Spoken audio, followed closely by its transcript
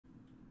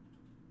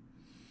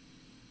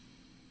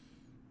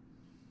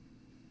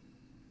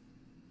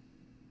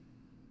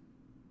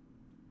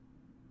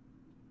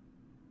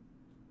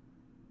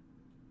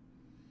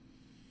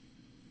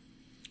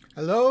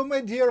Hello, my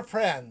dear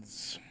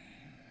friends.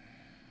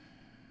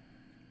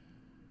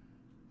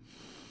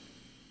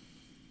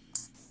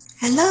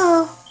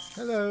 Hello.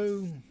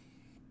 Hello.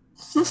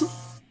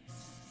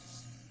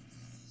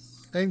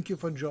 Thank you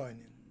for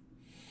joining.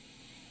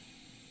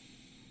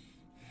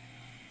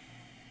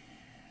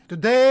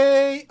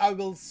 Today I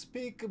will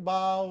speak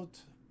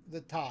about the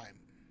time.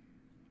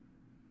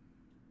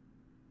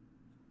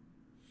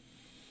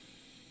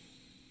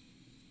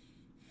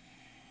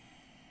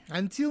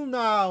 Until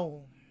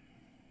now,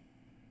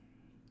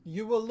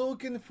 you were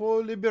looking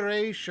for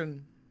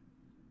liberation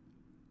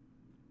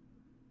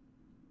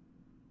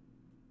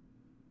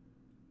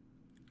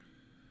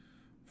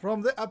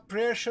from the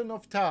oppression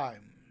of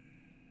time.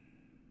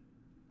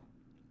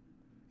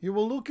 You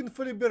were looking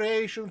for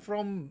liberation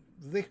from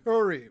the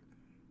hurry,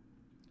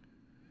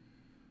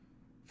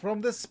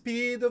 from the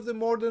speed of the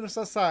modern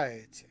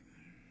society,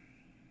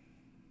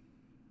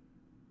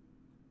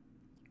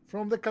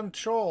 from the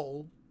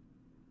control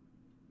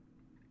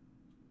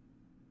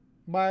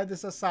by the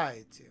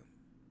society.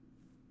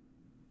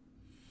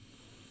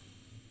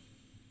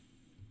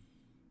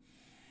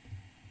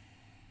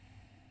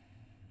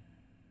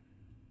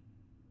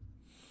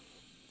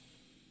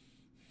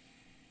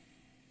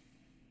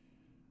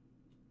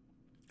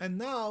 And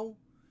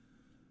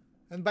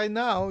by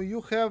now,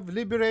 you have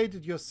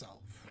liberated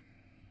yourself.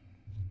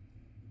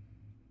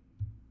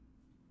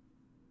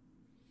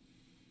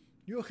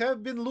 You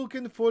have been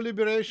looking for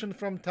liberation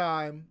from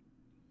time,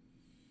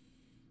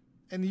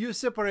 and you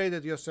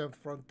separated yourself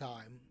from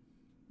time.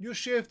 You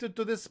shifted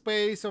to the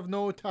space of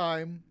no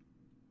time.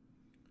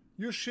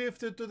 You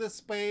shifted to the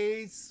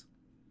space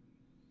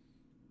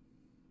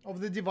of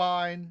the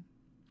divine.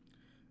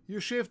 You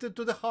shifted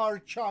to the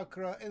heart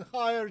chakra and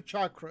higher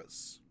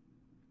chakras,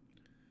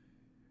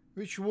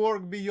 which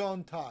work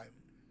beyond time,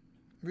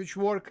 which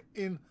work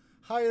in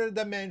higher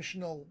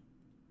dimensional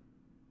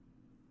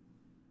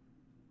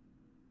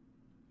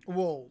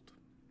world.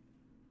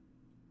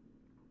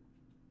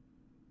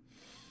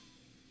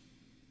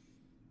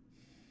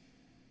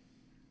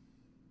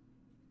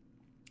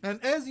 And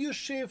as you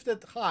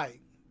shifted high,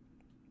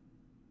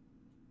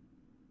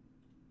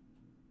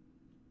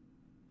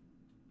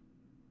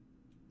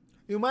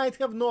 you might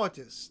have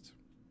noticed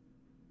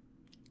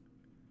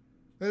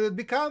that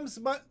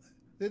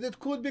it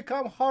could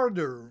become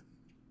harder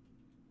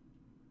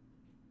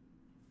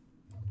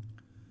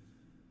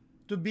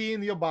to be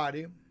in your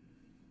body,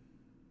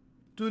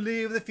 to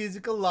live the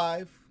physical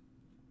life,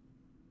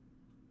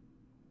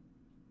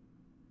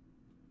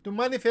 to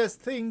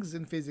manifest things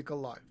in physical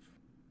life.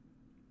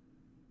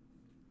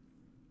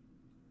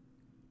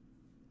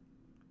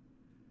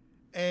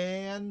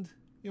 And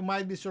you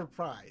might be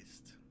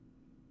surprised.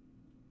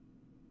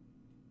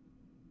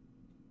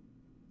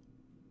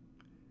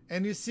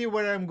 And you see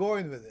where I'm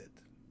going with it.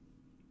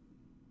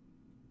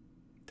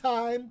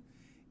 Time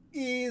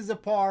is a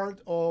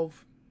part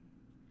of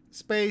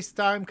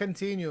space-time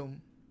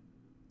continuum,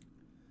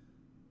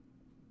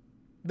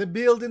 the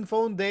building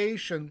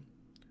foundation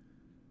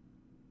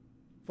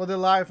for the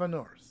life on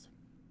Earth.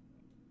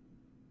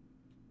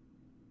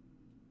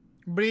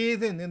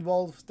 Breathing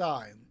involves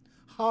time.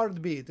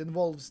 Heartbeat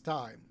involves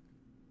time.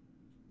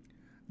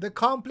 The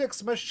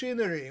complex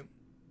machinery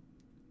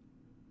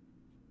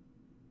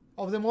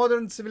of the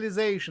modern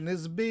civilization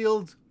is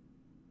built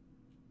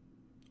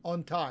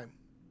on time.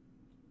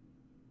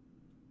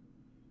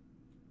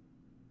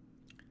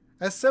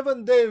 A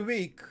 7-day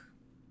week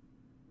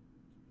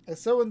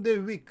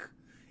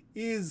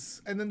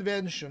is an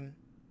invention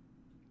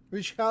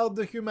which helped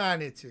the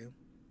humanity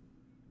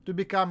to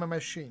become a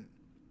machine.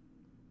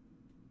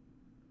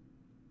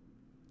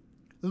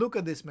 Look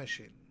at this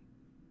machine.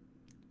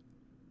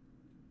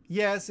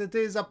 Yes, it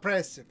is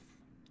oppressive.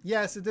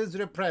 Yes, it is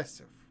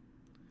repressive.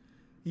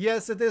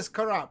 Yes, it is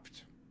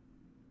corrupt.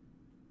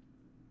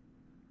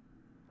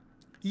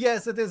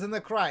 Yes, it is in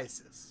a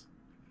crisis.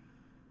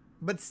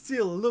 But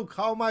still, look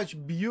how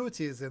much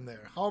beauty is in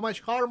there, how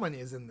much harmony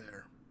is in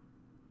there.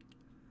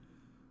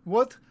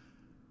 What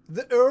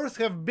the Earth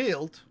have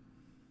built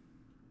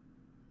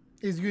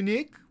is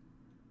unique,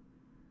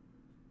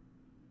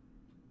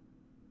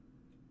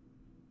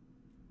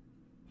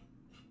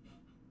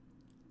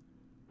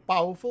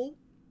 powerful,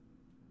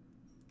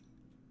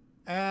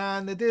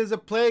 and it is a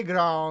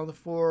playground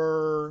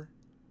for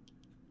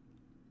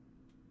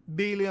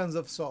billions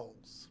of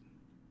souls.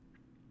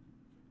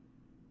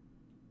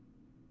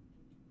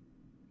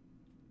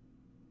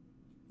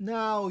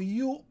 Now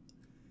you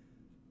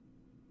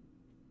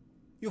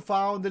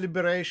found the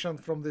liberation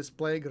from this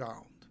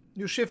playground.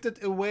 You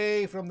shifted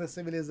away from the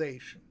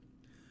civilization.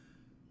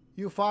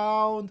 You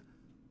found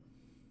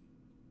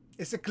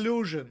a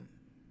seclusion.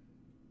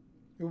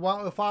 You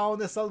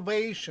found a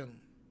salvation.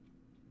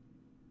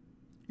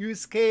 You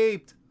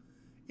escaped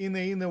in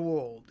the inner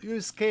world. You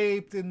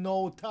escaped in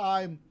no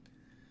time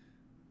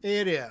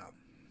area.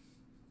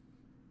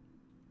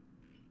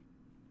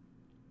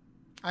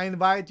 I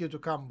invite you to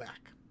come back.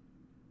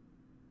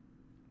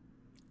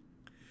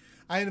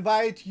 I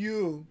invite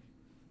you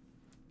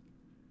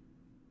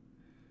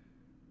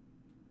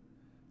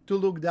to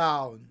look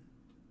down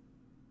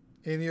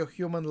in your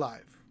human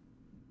life.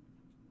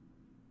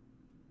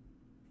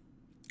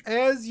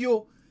 As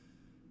you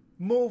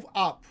move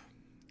up,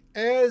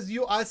 as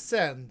you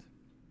ascend,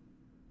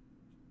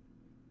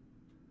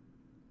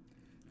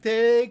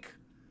 take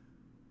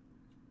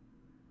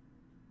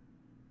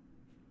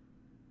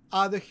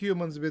other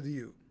humans with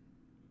you.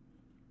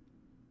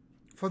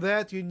 For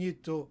that, you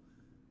need to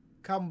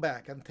come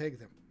back and take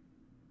them.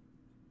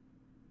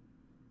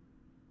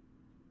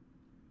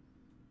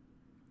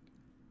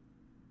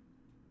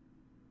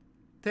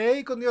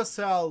 Take on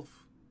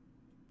yourself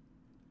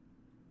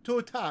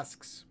 2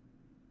 tasks.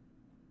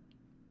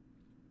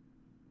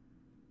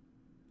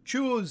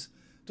 Choose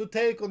to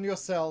take on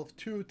yourself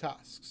 2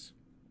 tasks.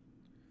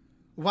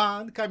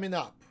 One coming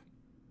up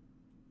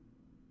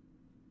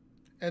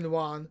and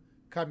one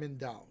coming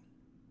down.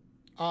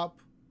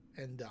 Up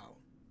and down.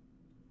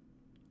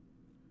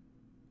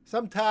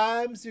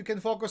 Sometimes you can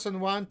focus on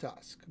one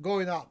task,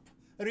 going up,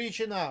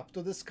 reaching up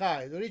to the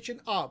sky, reaching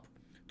up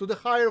to the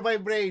higher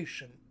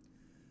vibration,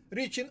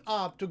 reaching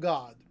up to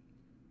God.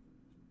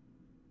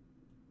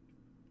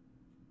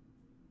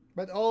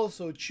 But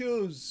also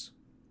choose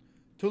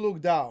to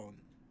look down.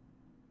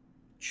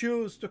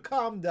 Choose to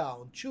come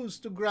down. Choose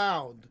to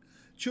ground.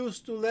 Choose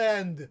to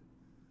land.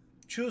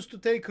 Choose to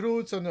take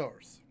roots on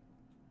earth.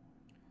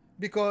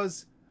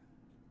 Because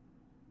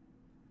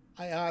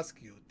I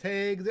ask you,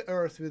 take the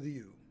earth with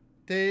you.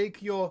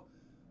 Take your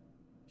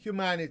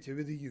humanity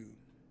with you.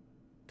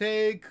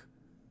 Take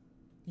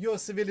your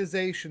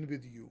civilization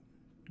with you.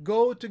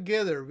 Go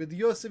together with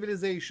your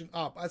civilization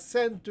up.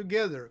 Ascend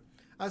together.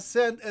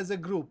 Ascend as a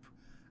group.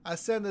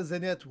 Ascend as a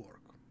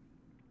network.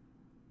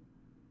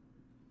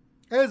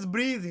 As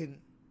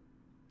breathing,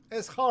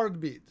 as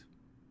heartbeat,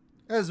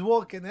 as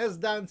walking, as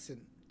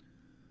dancing.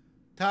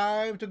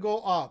 Time to go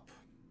up.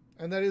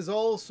 And there is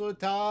also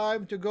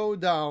time to go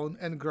down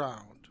and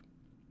ground.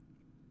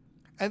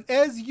 And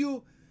as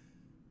you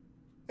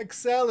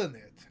excel in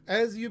it,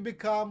 as you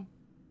become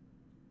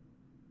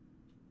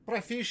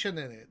proficient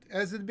in it,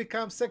 as it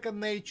becomes second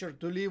nature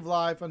to live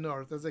life on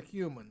earth as a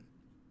human,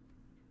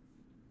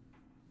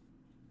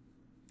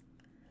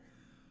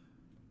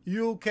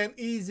 you can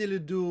easily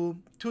do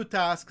 2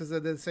 tasks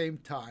at the same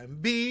time.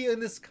 Be in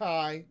the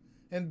sky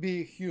and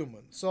be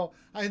human. So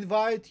I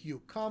invite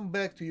you, come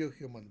back to your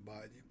human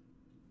body.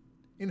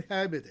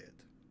 Inhabit it.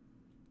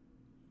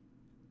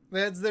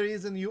 That's the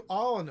reason you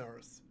are on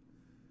earth.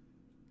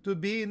 To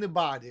be in the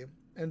body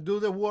and do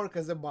the work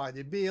as a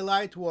body. Be a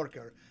light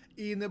worker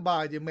in a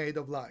body made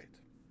of light.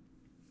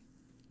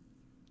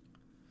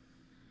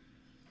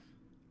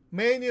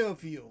 Many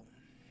of you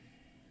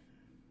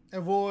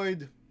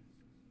avoid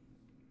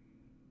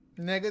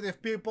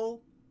negative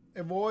people,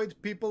 avoid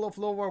people of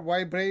lower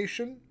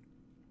vibration,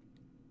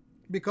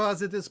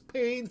 because it is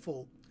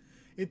painful.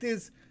 It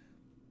is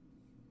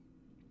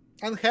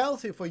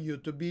unhealthy for you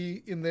to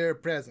be in their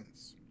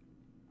presence.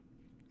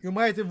 You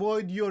might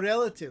avoid your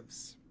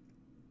relatives.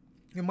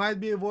 You might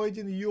be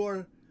avoiding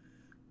your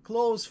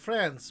close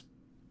friends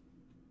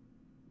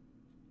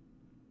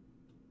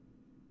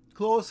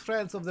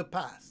of the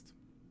past.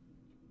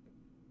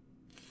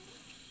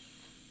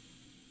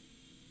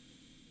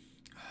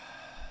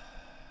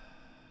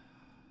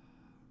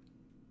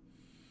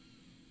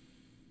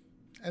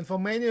 And for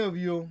many of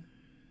you,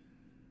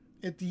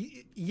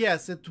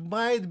 yes, it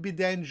might be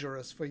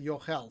dangerous for your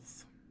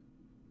health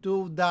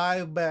to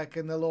dive back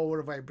in a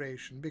lower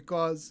vibration,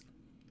 because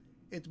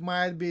it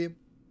might be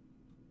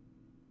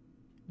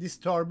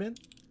disturbing.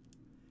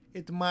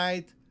 It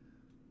might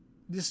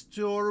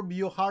disturb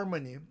your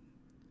harmony.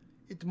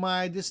 It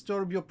might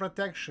disturb your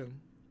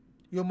protection.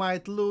 You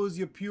might lose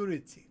your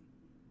purity.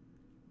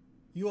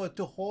 You are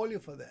too holy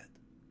for that.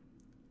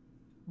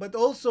 But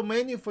also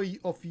many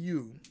of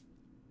you,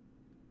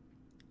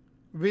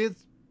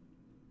 with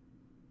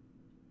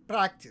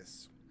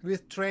practice,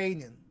 with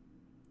training,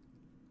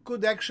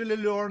 could actually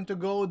learn to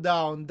go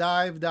down,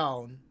 dive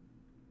down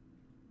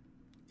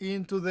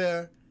into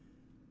the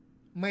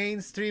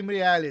mainstream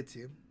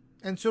reality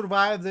and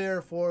survive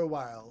there for a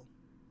while,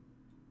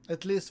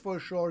 at least for a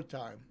short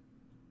time.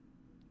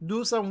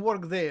 Do some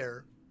work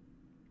there.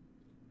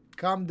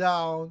 Come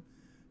down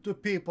to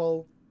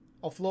people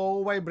of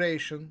low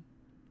vibration,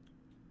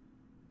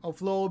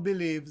 of low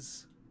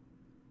beliefs,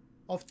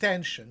 of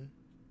tension.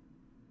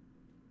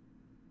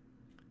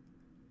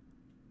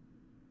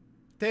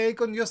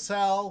 Take on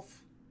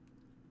yourself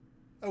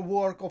a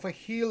work of a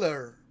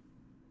healer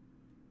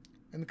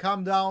and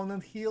come down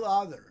and heal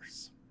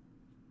others.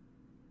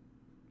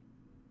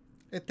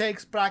 It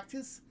takes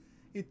practice.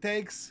 It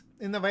takes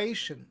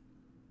innovation.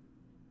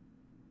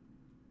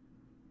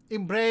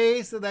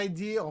 Embrace the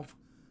idea of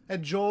a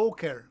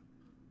joker,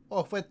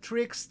 of a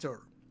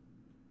trickster.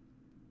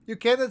 You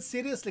cannot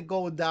seriously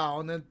go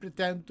down and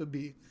pretend to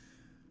be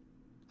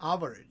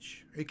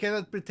average. You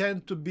cannot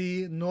pretend to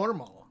be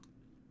normal.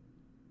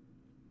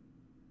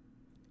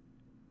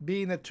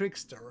 Being a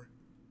trickster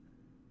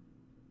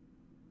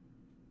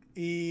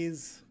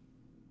is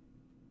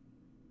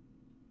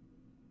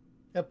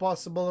a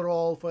possible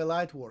role for a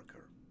light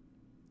worker.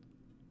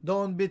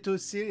 Don't be too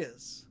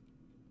serious.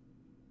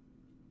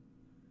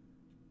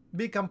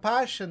 Be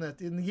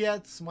compassionate and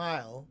yet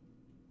smile.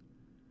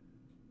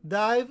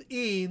 Dive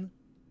in,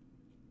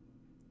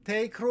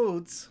 take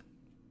roots,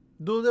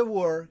 do the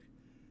work,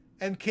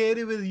 and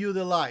carry with you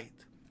the light.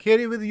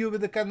 Carry with you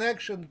the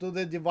connection to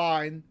the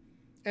divine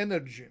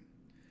energy.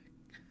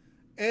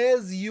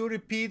 As you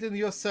repeat in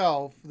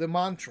yourself the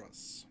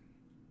mantras,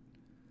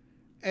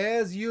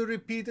 as you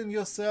repeat in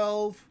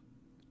yourself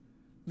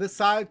the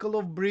cycle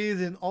of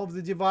breathing of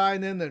the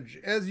divine energy,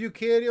 as you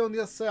carry on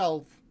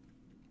yourself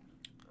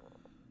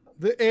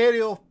the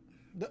area of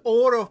the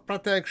aura of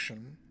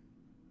protection,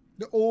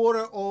 the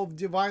aura of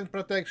divine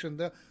protection,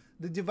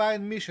 the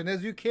divine mission,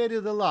 as you carry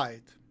the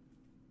light,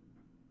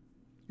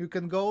 you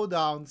can go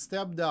down,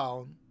 step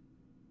down,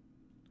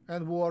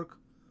 and work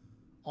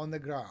on the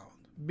ground.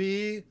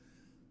 Be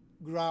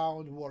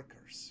ground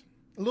workers.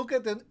 Look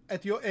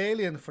at your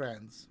alien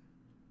friends.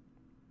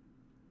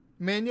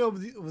 Many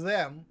of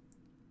them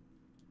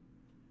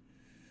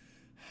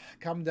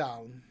come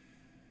down.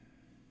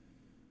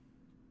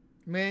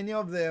 Many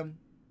of them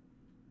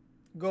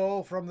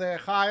go from their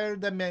higher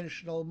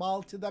dimensional,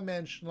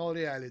 multidimensional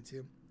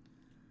reality,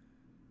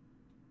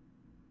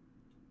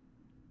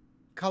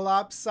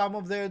 collapse some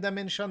of their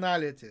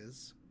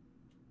dimensionalities,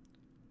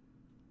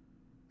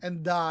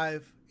 and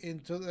dive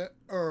into the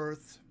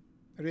earth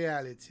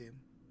reality,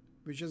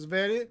 which is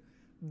very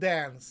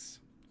dense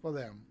for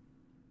them.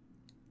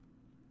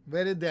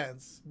 Very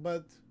dense,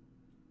 but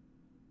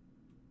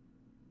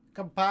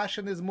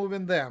compassion is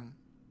moving them.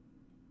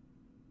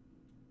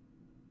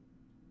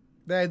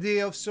 The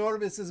idea of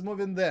service is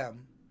moving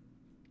them.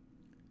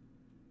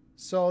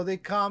 So they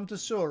come to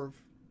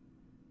serve.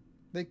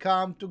 They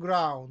come to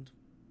ground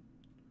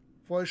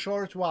for a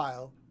short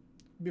while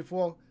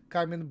before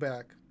coming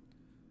back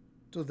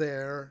to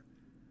their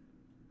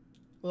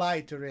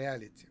lighter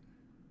reality.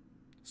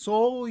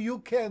 So you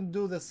can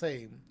do the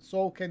same.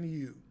 So can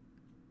you.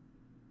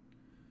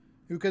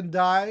 You can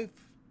dive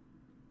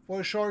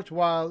for a short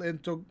while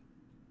into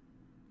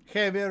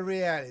heavier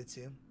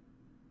reality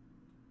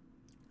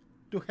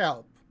to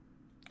help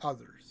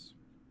others,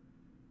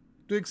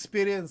 to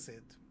experience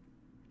it,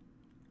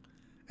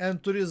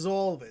 and to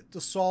resolve it, to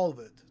solve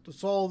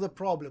the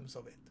problems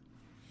of it.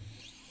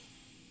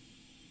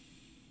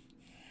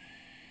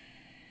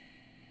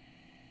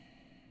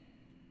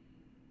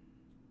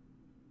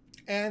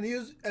 And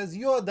as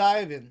you are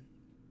diving,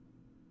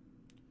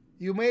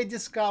 you may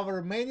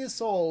discover many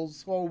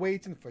souls who are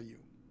waiting for you.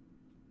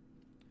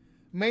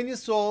 Many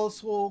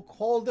souls who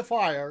hold the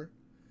fire,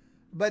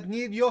 but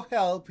need your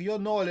help, your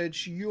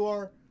knowledge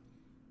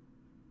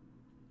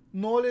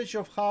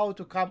of how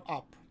to come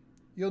up,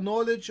 your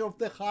knowledge of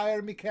the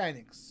higher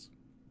mechanics,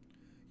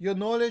 your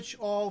knowledge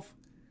of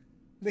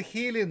the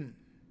healing,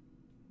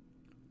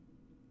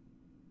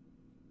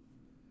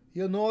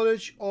 your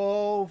knowledge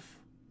of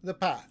the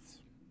path.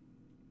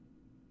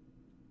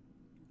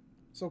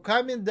 So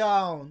coming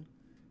down,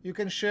 you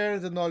can share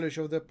the knowledge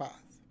of the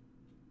path.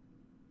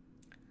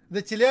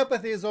 The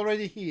telepathy is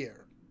already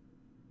here.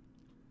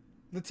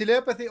 The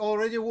telepathy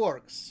already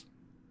works.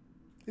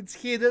 It's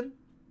hidden.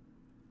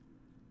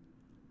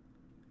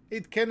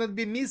 It cannot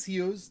be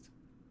misused.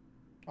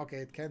 Okay,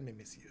 it can be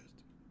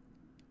misused.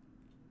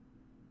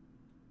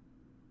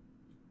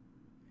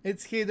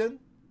 It's hidden.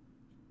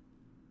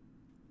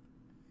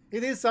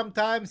 It is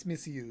sometimes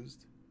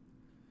misused.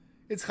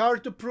 It's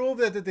hard to prove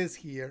that it is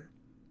here.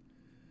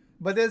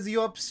 But as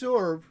you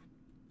observe,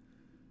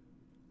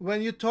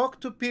 when you talk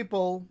to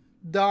people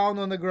down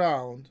on the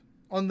ground,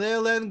 in their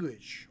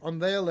language,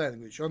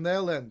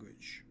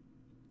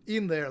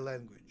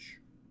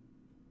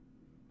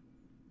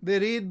 they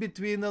read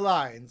between the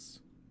lines.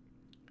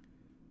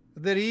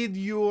 They read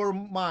your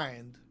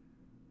mind,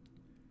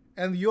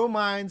 and your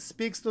mind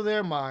speaks to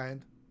their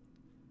mind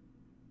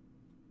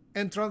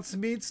and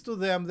transmits to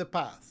them the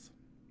path.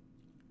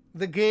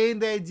 They gain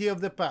the idea of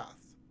the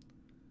path.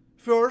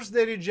 First,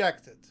 they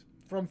reject it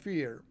from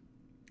fear.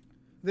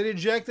 They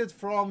reject it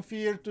from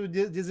fear to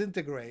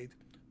disintegrate,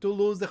 to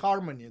lose the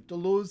harmony, to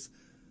lose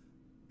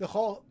the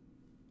whole,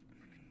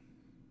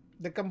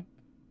 the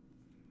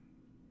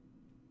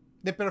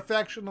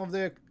perfection of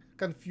their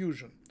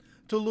confusion,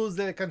 to lose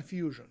their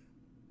confusion.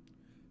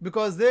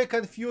 Because their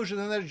confusion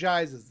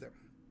energizes them.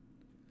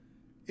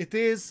 It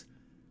is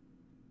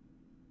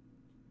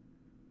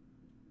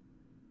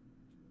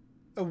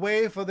a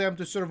way for them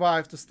to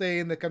survive, to stay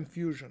in the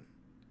confusion.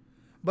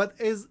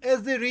 But as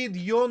they read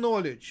your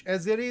knowledge,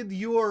 as they read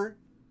your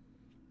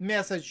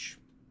message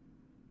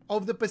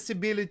of the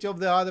possibility of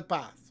the other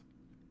path,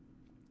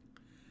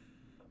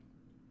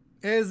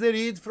 as they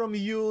read from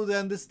you the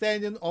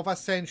understanding of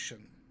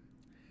ascension,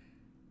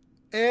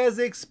 as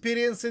they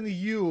experience in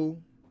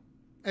you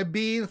a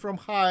being from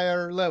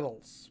higher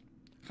levels,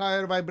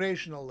 higher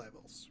vibrational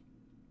levels,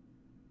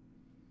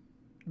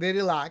 they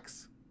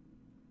relax,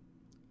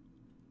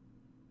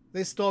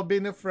 they stop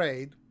being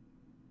afraid,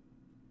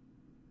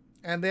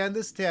 and they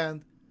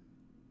understand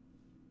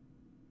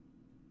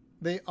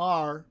they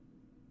are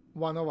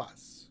one of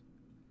us.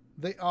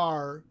 They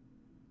are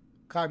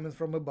coming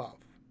from above.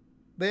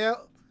 They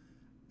are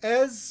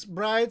as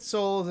bright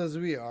souls as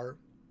we are,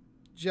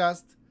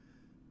 just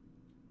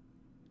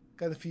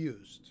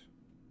confused.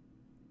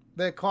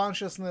 Their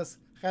consciousness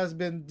has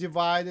been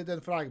divided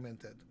and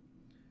fragmented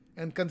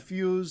and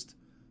confused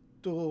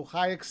to a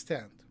high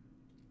extent.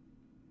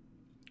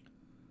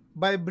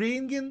 By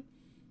bringing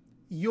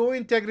your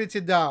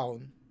integrity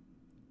down,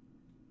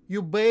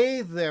 you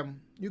bathe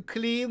them, you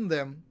clean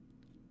them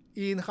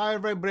in higher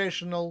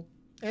vibrational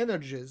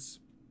energies,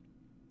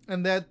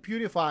 and that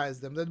purifies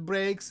them, that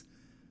breaks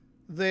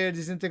their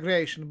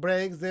disintegration,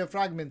 breaks their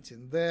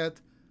fragmenting, that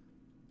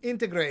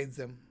integrates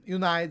them,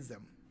 unites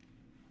them.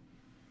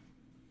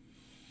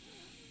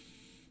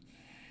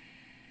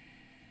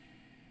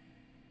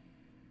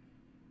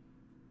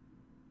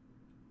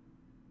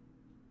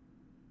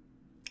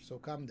 So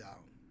calm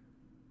down.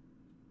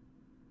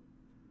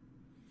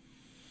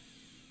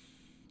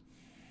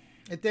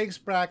 It takes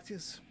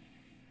practice.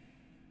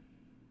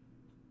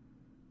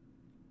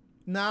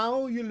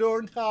 Now you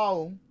learned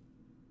how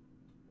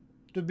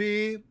to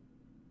be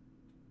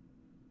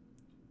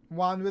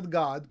one with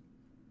God.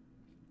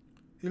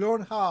 You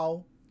learn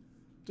how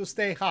to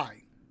stay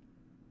high.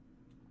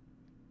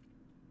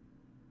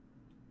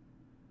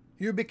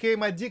 You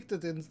became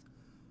addicted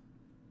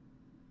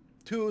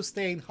to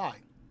staying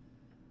high.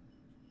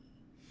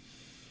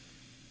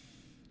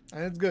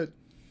 And it's good.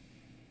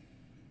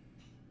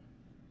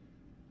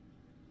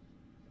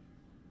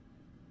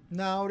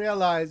 Now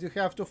realize you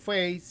have to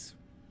face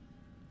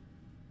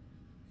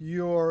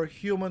your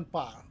human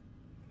part,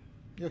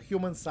 your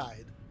human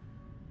side.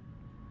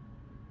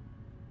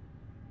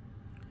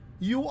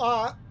 You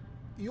are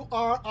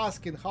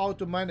asking how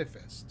to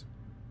manifest.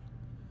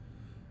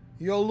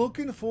 You're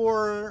looking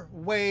for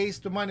ways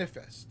to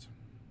manifest.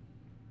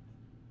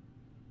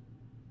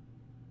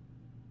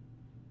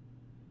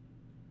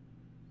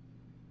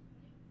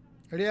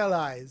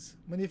 Realize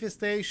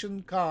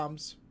manifestation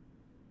comes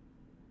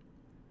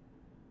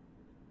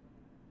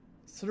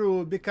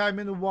through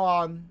becoming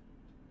one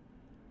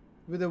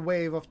with the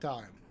wave of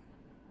time.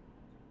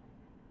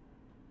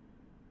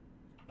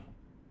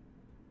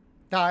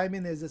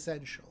 Timing is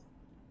essential.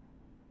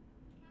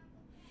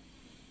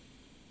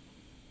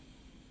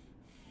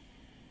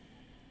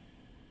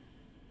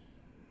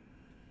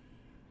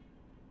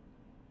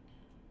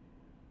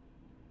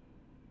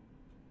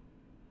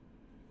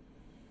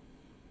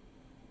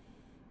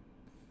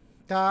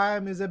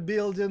 Time is a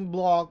building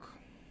block,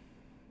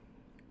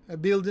 a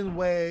building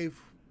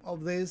wave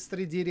of this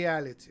 3D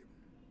reality.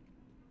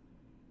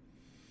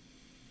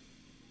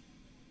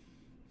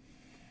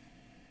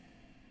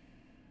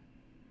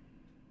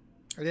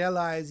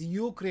 Realize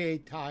you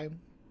create time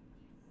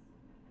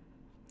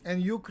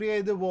and you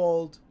create the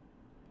world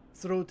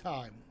through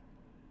time.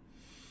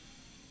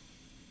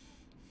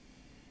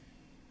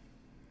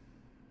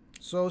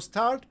 So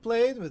start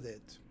playing with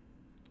it.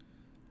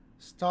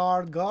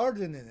 Start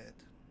gardening it.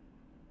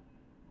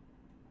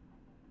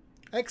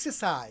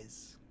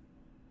 Exercise.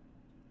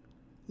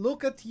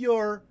 Look at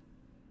your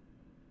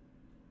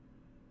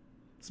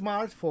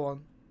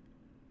smartphone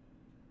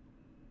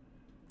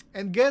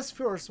and guess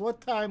first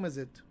what time is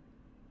it,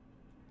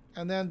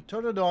 and then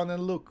turn it on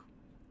and look.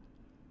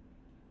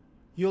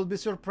 You'll be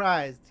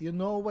surprised. You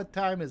know what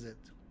time is it.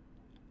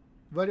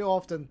 Very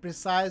often,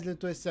 precisely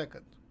to a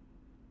second.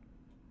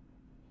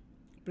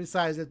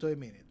 Precisely to a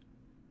minute.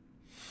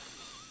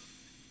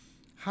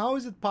 How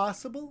is it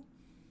possible?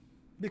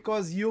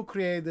 Because you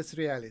create this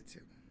reality.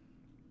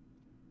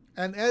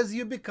 And as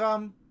you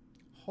become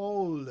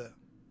whole,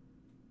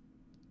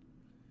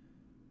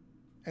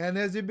 and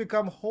as you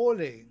become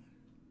holy,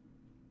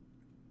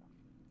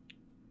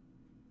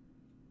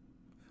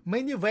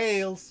 many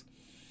veils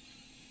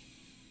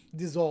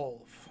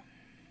dissolve.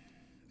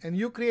 And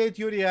you create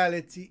your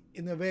reality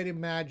in a very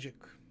magic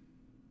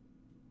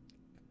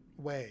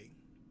way.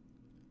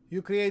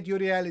 You create your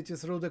reality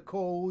through the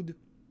code,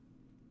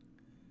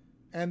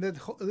 and that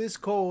these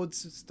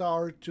codes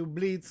start to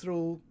bleed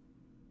through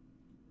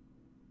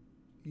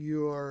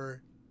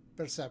your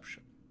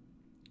perception.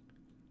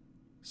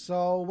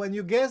 So when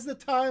you guess the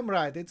time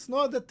right, it's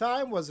not the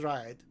time was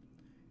right.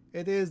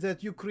 It is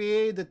that you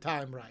create the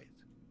time right.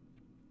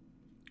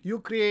 You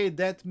create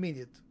that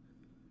minute.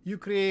 You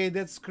create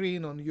that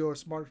screen on your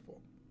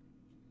smartphone.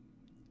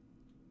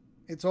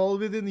 It's all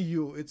within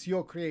you. It's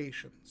your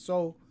creation.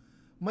 So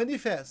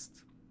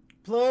manifest.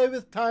 Play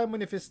with time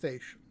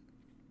manifestation.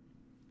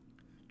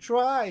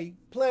 Try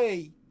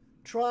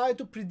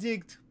to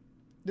predict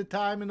the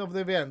timing of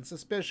the events,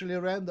 especially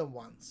random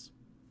ones.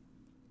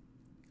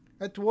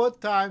 At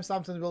what time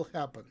something will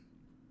happen.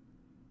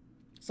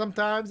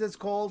 Sometimes it's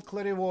called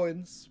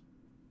clairvoyance.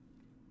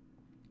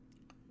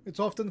 It's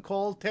often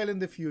called telling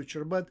the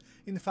future, but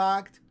in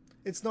fact,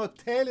 it's not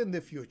telling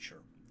the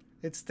future.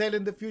 It's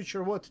telling the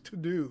future what to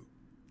do.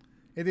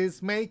 It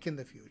is making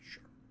the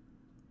future.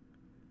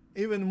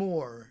 Even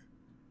more,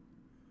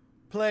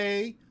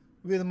 play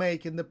with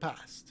making the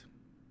past.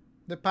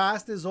 The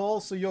past is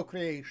also your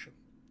creation.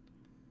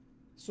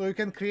 So you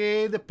can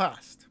create the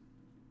past.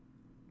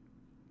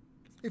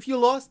 If you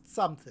lost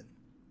something,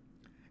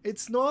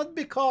 It's not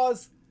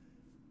because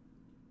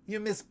you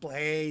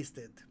misplaced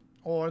it,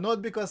 or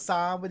not because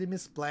somebody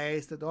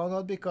misplaced it, or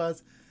not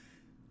because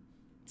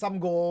some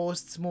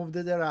ghosts moved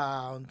it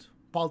around,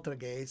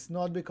 poltergeist,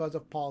 not because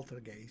of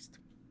poltergeist.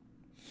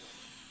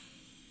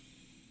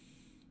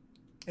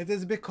 It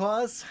is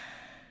because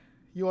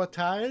you are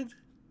tired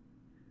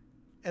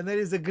and there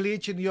is a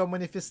glitch in your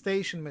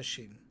manifestation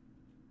machine.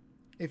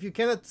 If you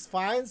cannot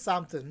find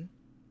something,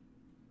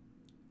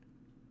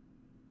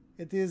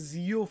 it is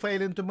you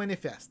failing to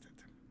manifest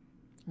it.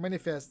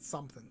 Manifest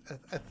something,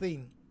 a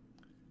thing,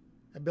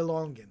 a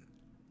belonging.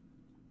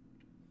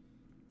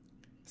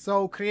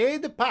 So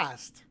create the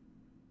past.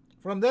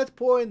 From that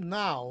point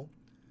now,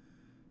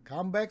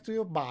 come back to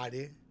your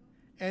body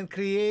and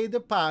create the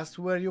past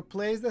where you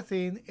place the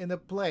thing in a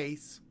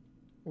place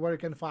where you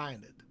can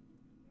find it.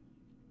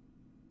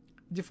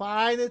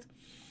 Define it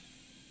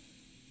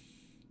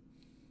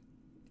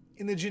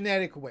in a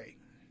generic way.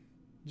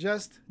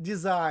 Just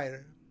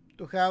desire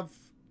to have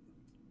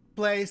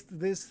placed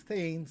this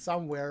thing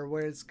somewhere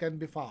where it can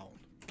be found.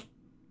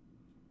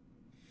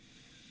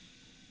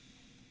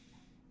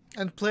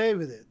 And play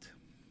with it.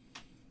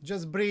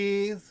 Just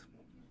breathe,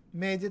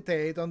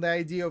 meditate on the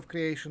idea of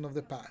creation of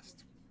the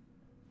past.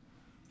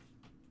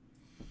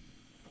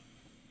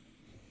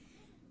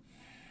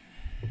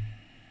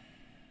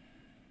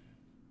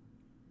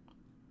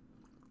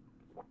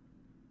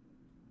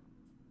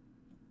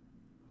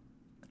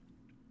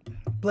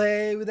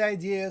 Play with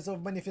ideas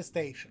of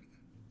manifestation.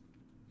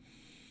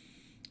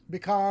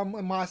 Become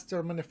a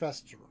master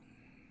manifestor.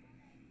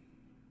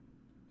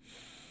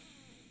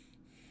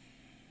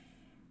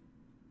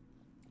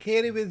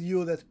 Carry with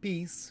you that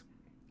peace.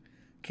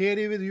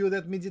 Carry with you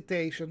that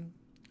meditation.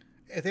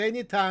 At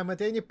any time,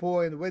 at any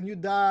point, when you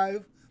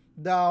dive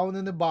down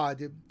in the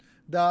body,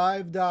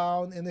 dive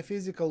down in the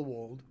physical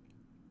world,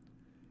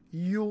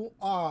 you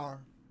are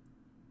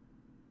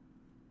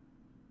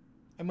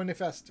a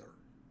manifestor.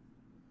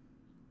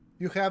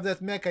 You have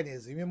that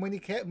mechanism. You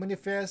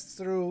manifest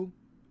through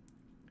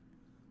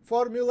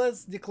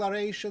formulas,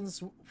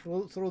 declarations,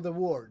 through the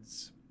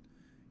words.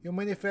 You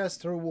manifest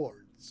through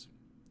words.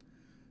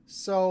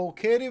 So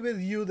carry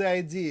with you the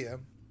idea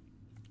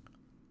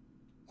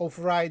of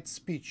right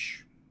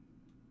speech.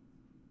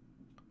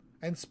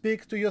 And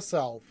speak to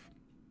yourself.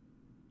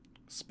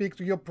 Speak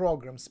to your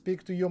program.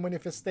 Speak to your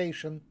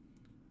manifestation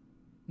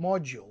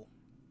module.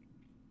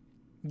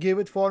 Give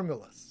it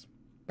formulas.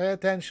 Pay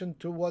attention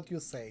to what you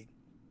say.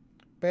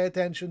 Pay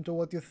attention to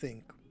what you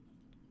think.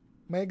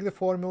 Make the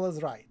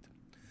formulas right.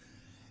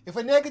 If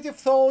a negative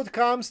thought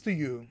comes to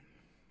you,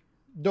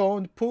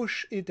 don't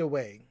push it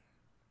away.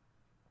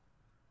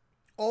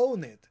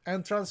 Own it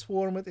and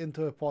transform it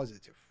into a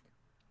positive.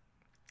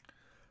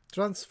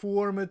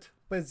 Transform it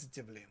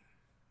positively.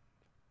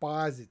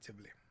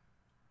 Positively.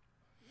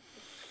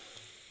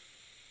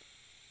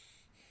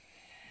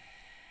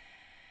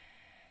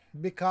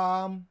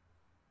 Become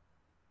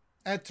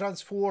a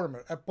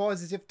transformer, a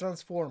positive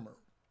transformer.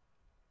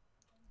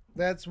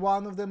 That's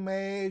one of the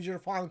major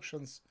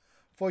functions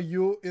for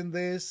you in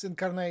this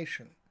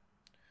incarnation.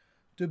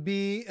 To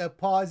be a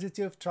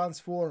positive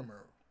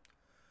transformer.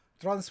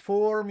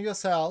 Transform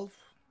yourself.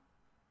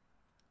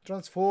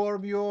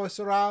 Transform your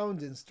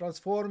surroundings.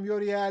 Transform your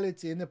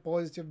reality in a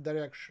positive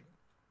direction.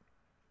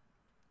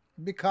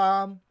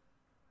 Become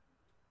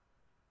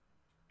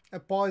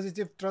a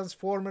positive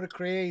transformer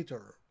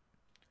creator.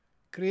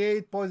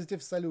 Create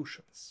positive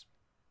solutions.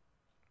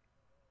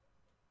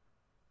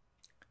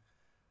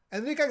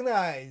 And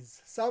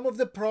recognize some of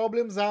the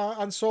problems are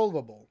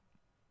unsolvable.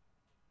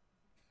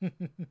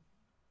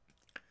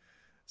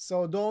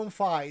 So don't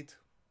fight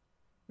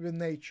with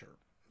nature.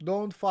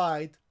 Don't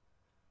fight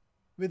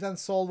with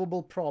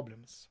unsolvable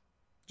problems.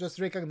 Just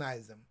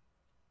recognize them.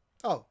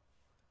 Oh,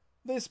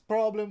 this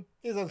problem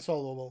is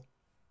unsolvable.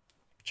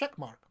 Check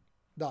mark.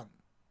 Done.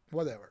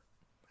 Whatever.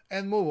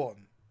 And move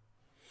on.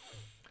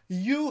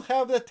 You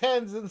have the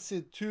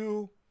tendency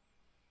to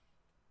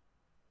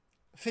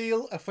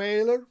feel a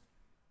failure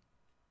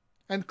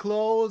and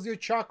close your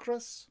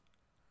chakras,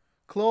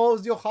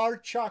 close your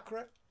heart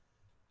chakra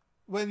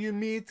when you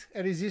meet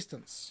a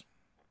resistance.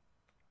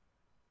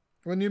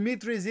 When you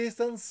meet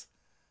resistance,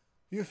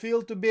 you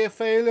feel to be a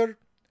failure,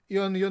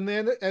 and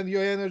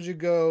your energy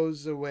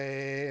goes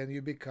away, and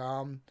you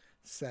become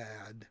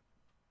sad,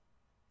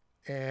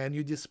 and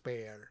you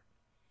despair.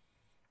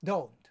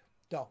 Don't.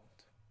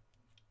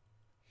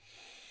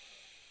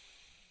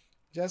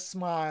 Just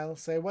smile,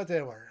 say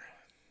whatever.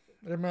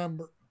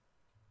 Remember,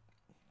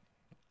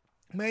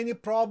 many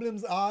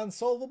problems are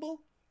unsolvable,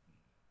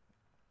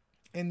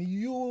 and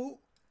you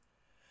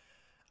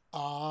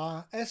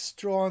are as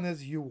strong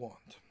as you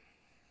want.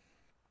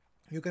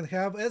 You can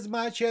have as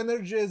much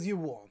energy as you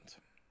want.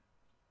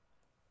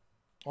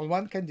 On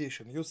one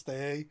condition, you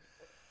stay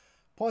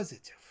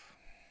positive.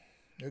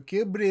 You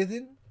keep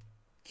breathing,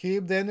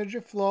 keep the energy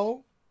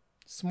flow,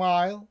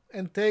 smile,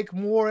 and take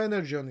more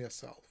energy on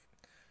yourself.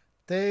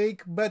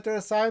 Take better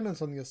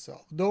assignments on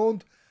yourself.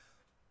 Don't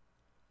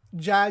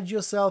judge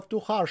yourself too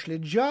harshly.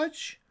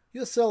 Judge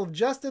yourself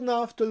just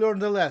enough to learn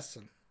the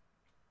lesson.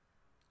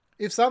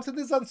 If something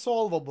is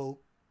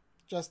unsolvable,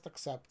 just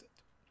accept it.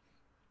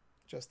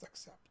 Just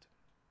accept.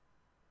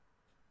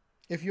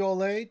 If you're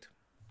late,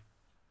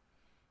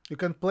 you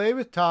can play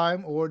with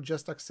time or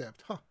just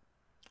accept.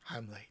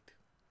 I'm late.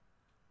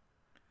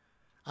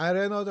 I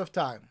ran out of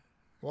time.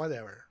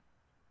 Whatever.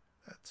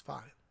 That's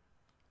fine.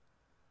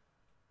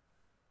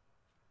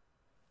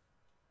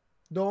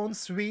 Don't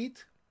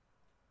sweat.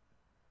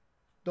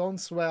 Don't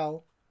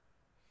swell.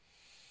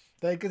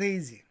 Take it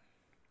easy.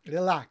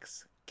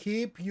 Relax.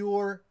 Keep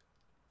your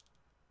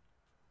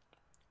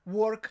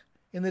work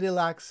in a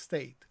relaxed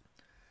state.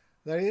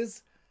 There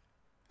is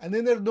an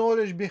inner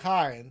knowledge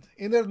behind,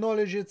 inner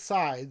knowledge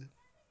inside,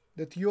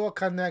 that you are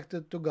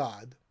connected to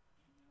God.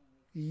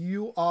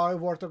 You are a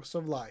vortex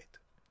of light.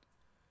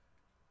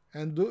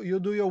 And you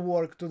do your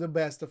work to the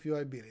best of your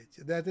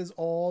ability. That is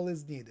all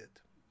is needed.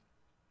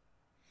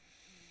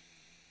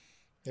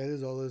 That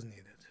is all is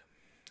needed.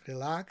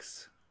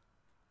 Relax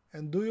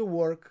and do your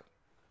work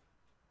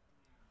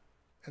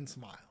and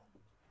smile.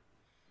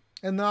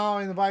 And now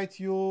I invite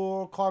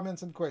your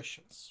comments and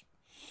questions.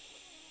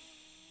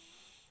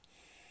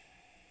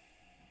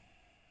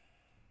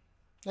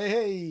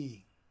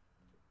 Hey.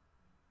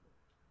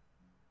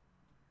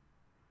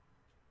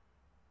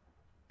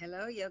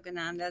 Hello,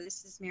 Yogananda.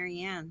 This is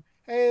Marianne.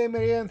 Hey,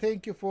 Marianne.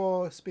 Thank you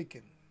for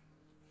speaking.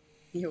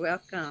 You're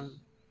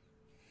welcome.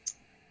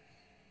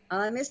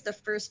 I missed the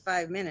first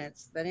 5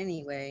 minutes, but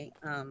anyway,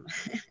 time.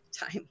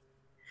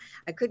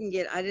 I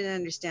didn't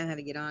understand how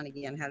to get on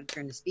again, how to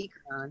turn the speaker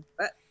on.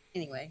 But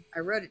anyway, I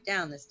wrote it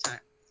down this time.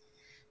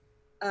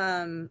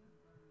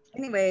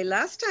 Anyway,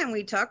 last time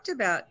we talked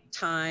about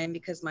time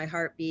because my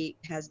heartbeat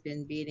has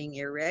been beating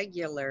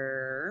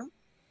irregular.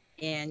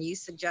 And you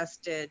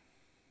suggested,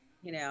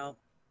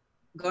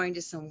 going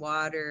to some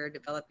water,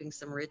 developing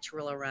some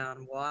ritual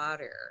around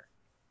water.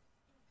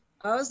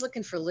 I was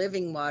looking for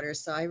living water,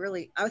 so I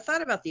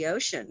thought about the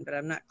ocean, but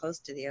I'm not close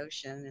to the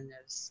ocean, and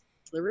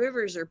the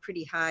rivers are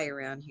pretty high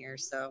around here.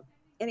 So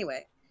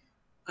anyway,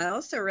 I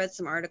also read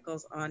some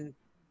articles on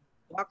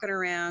walking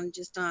around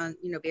just on,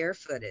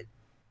 barefooted.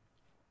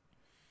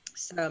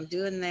 So I'm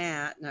doing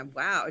that, and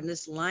wow, and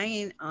just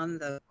lying on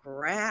the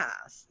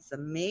grass, it's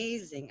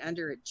amazing,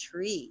 under a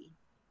tree.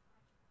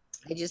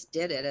 I just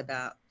did it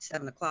about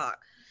 7 o'clock.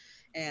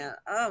 And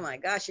oh my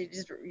gosh,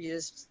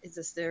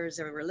 there's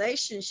a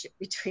relationship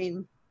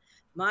between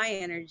my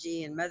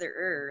energy and Mother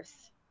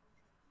Earth.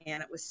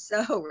 And it was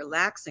so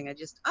relaxing. I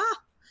just,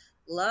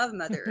 love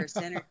Mother Earth's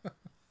energy.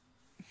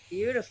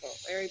 Beautiful,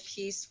 very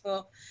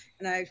peaceful.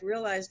 And I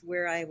realized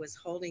where I was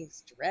holding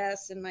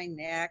stress in my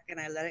neck, and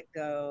I let it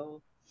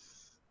go.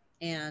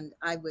 And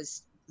I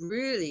was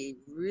really,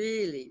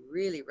 really,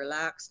 really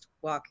relaxed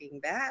walking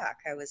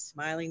back. I was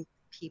smiling at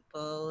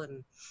people,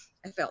 and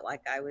I felt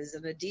like I was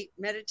in a deep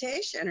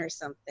meditation or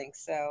something.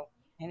 So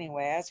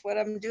anyway, that's what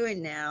I'm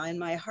doing now. And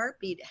my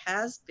heartbeat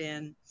has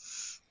been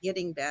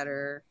getting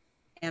better.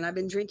 And I've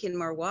been drinking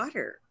more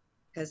water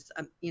because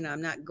I'm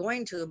not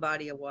going to a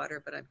body of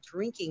water, but I'm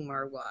drinking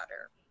more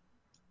water.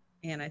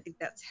 And I think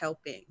that's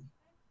helping.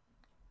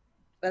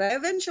 But I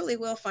eventually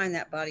will find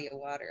that body of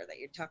water that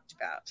you talked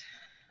about.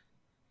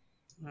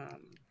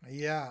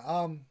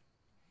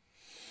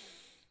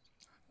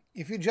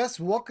 If you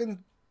just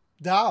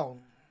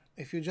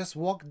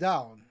walk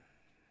down,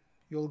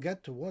 you'll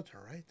get to water,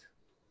 right?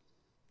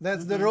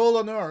 That's the role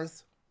on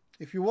Earth.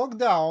 If you walk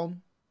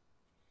down,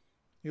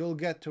 you'll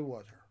get to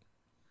water.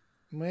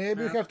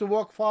 Maybe you have to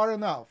walk far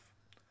enough,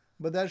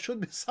 but there should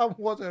be some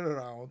water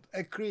around.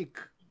 A creek,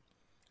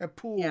 a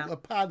pool, a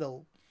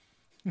paddle.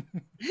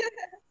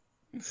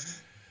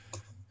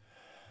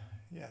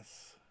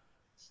 Yes.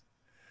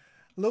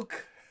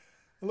 Look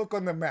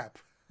on the map.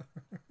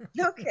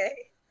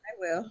 Okay, I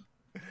will.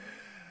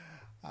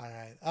 All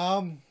right.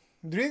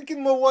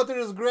 Drinking more water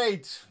is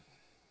great.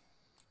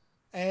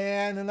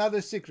 And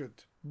another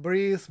secret: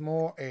 breathe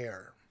more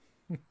air.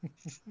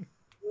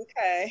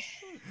 Okay.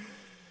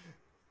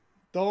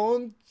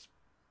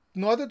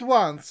 Not at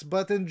once,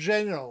 but in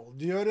general,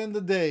 during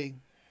the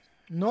day,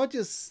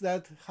 notice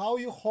that how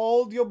you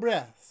hold your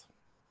breath.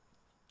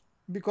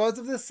 Because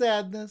of the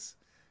sadness,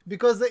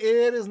 because the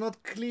air is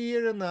not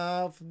clear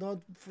enough,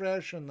 not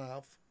fresh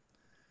enough,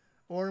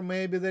 or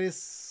maybe there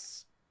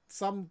is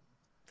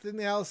something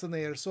else in the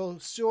air. So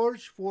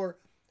search for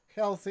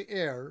healthy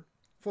air,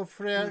 for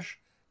fresh,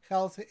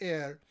 healthy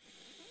air.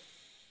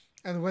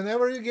 And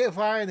whenever you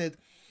find it,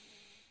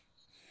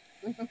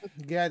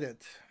 get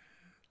it.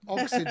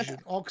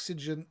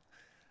 Oxygen.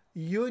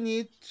 You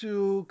need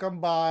to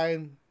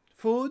combine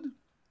food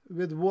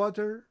with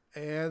water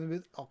and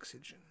with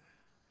oxygen.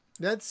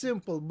 That's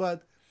simple,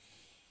 but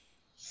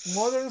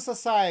modern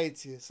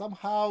society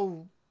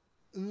somehow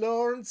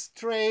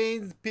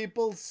trains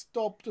people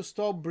to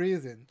stop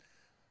breathing.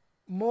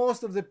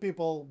 Most of the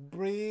people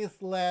breathe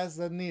less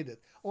than needed.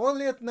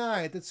 Only at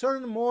night, at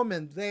certain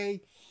moment,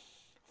 they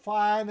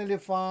finally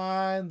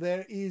find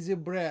their easy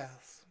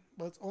breath.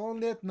 But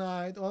only at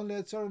night, only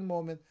at certain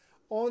moment,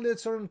 only at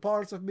certain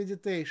parts of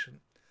meditation.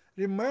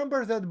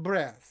 Remember that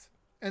breath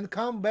and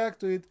come back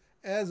to it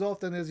as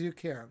often as you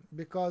can,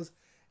 because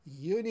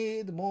You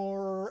need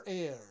more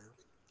air.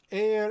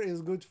 Air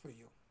is good for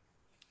you.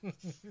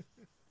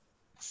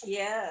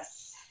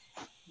 Yes.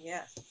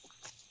 Yes.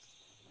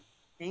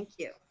 Thank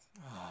you.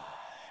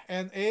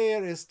 And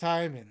air is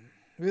timing.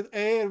 With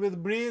air,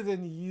 with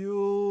breathing,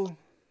 you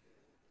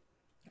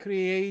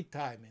create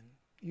timing.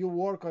 You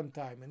work on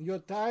timing. Your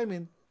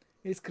timing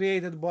is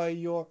created by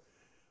your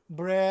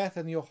breath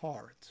and your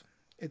heart.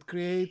 It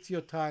creates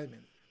your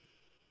timing.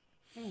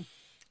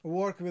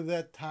 Work with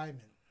that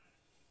timing.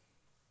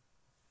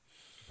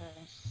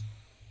 Okay.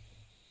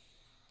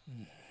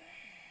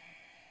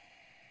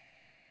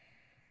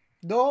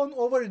 Don't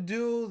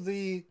overdo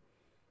the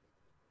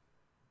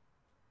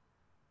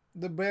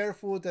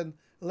barefoot and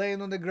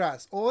laying on the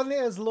grass. Only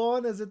as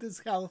long as it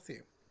is healthy.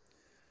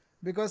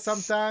 Because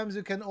sometimes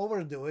you can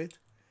overdo it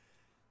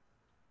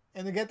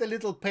and you get a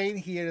little pain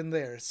here and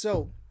there.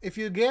 So if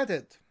you get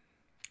it,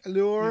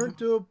 learn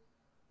to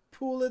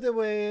pull it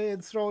away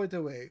and throw it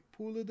away.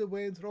 Pull it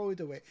away and throw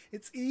it away.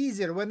 It's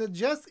easier when it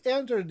just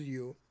entered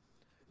you.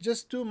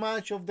 Just too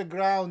much of the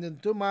ground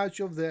and too much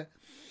of the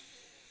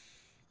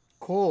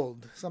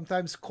cold.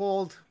 Sometimes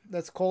cold,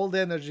 that's cold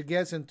energy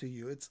gets into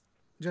you. It's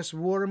just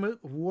warm it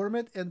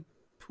and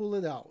pull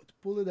it out.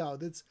 Pull it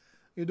out. It's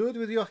you do it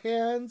with your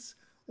hands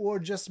or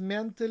just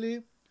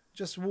mentally,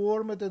 just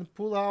warm it and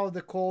pull out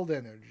the cold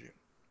energy.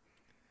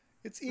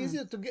 It's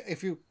easier to get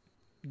if you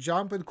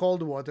jump in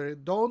cold water.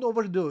 Don't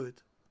overdo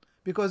it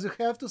because you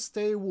have to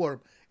stay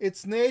warm.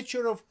 It's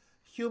nature of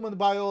human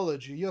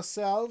biology. Your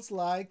cells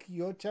like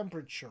your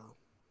temperature,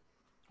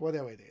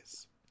 whatever it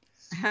is.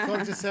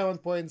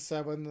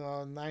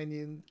 37.7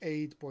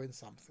 98 point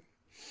something.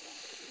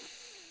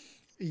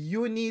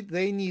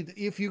 They need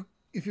if you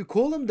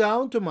cool them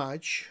down too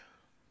much,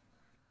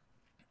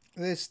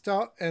 they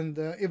start, and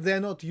if they're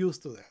not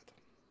used to that,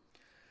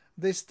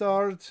 they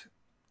start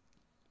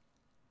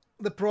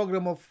the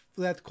program of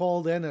that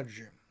cold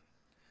energy.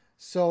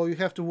 So you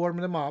have to warm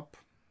them up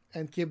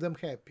and keep them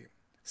happy.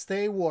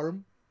 Stay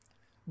warm,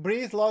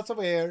 breathe lots of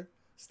air,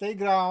 stay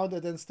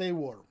grounded and stay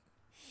warm.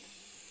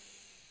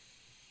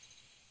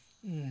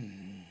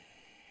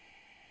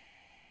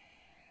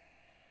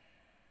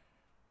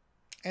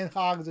 And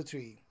hug the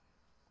tree.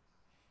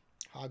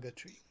 Hug a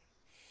tree.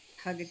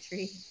 Hug a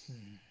tree.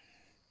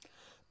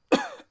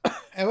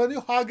 And when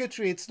you hug a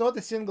tree, it's not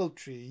a single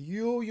tree.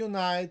 You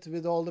unite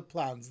with all the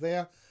plants.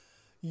 They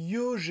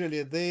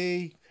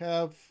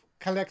have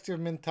collective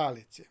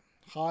mentality,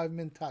 hive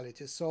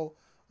mentality. So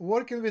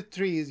working with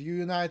trees, you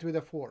unite with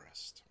a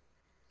forest.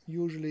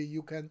 Usually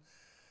you can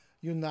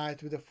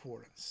unite with a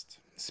forest.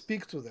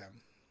 Speak to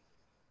them.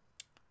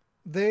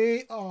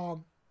 They are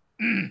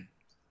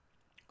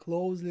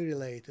closely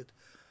related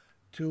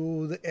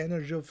to the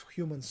energy of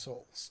human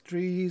souls.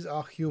 Trees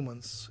are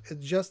humans.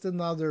 It's just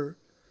another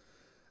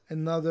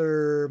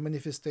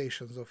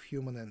manifestations of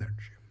human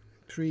energy.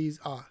 Trees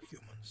are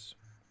humans.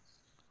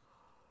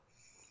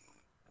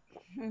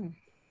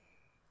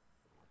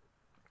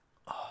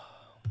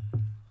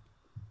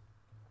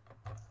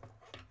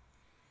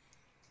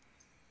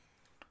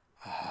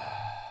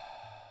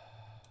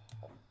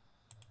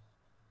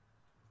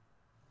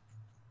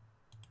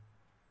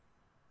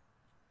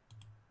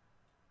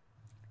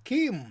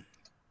 Kim.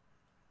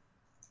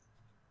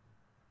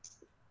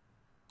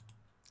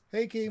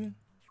 Hey, Kim.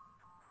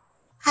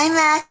 Hi,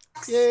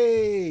 Max.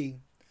 Yay.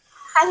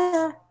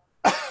 Hello.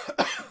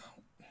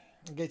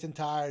 I'm getting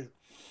tired.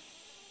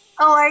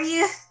 Oh, are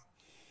you?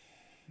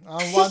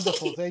 I'm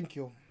wonderful. Thank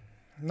you.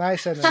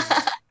 Nice energy.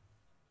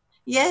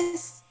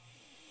 Yes.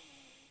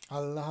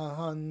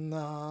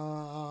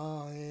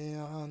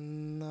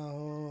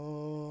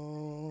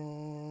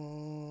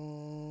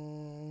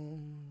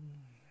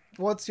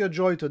 What's your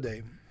joy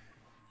today?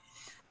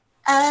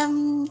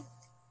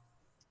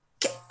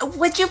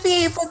 Would you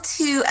be able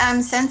to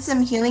send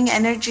some healing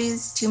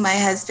energies to my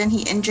husband?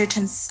 He injured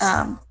his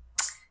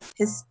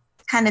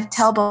kind of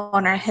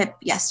tailbone or hip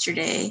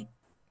yesterday.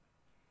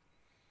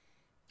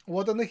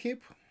 What on the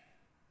hip?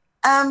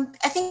 I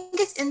think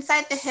it's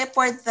inside the hip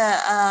where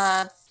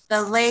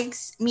the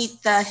legs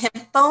meet the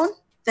hip bone,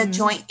 the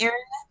joint area.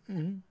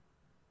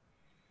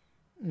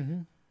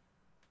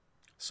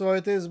 So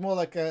it is more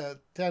like a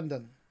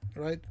tendon,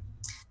 right?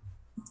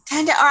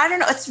 Tendon, or I don't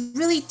know. It's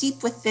really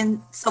deep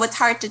within, so it's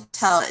hard to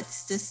tell.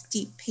 It's this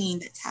deep pain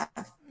that's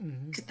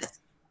happening.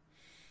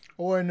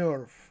 Or a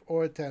nerve,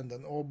 or a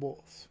tendon, or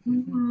both.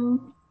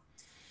 Some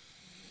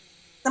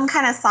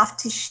kind of soft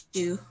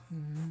tissue.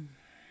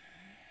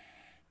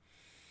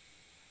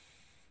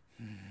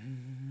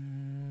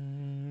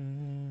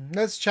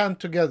 Let's chant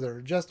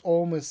together. Just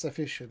Om is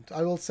sufficient.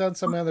 I will send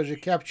some energy.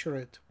 Capture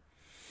it.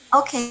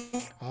 Okay.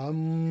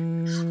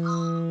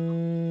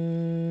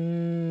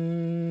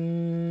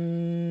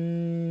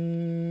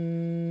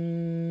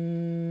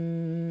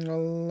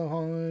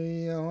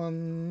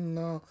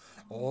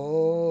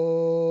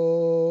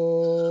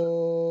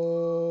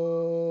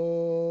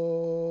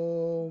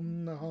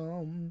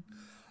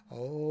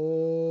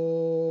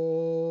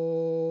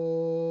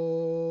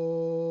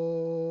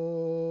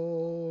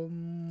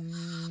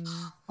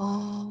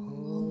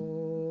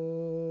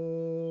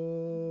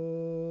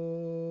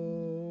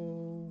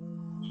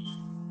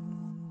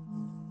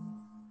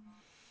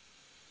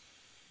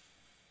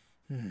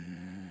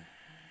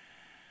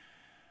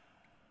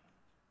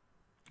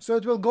 So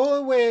it will go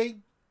away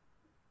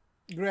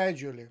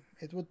gradually.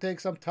 It would take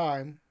some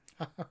time,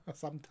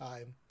 some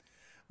time.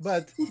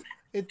 But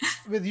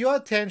with your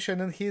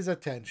attention and his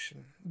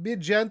attention, be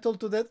gentle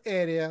to that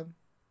area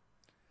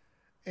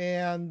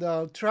and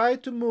try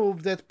to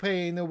move that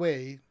pain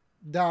away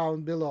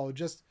down below.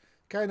 Just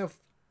kind of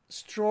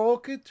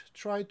stroke it,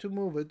 try to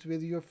move it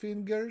with your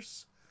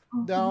fingers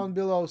down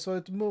below so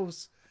it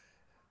moves.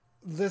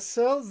 The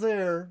cells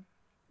there,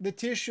 the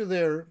tissue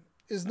there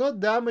is not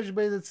damaged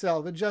by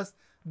itself. It just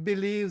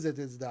believes that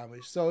it's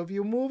damaged. So if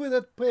you move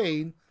that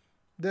pain,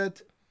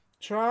 that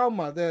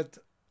trauma, that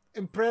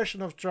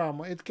impression of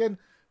trauma,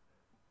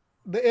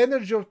 the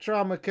energy of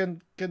trauma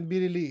can be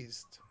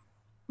released,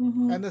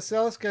 and the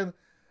cells can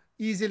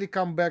easily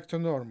come back to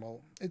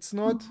normal. It's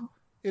not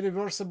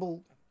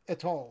irreversible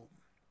at all.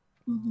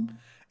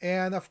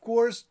 And of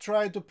course,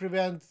 try to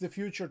prevent the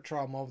future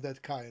trauma of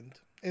that kind.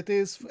 It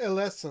is a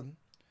lesson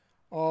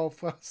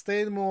of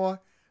staying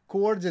more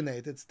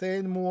coordinated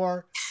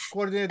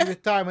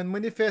with time and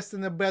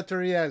manifesting a better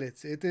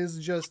reality. It is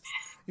just,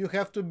 you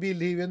have to be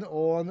living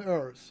on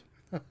Earth.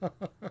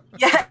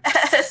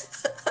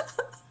 Yes.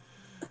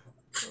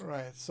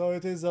 Right, so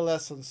it is a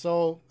lesson.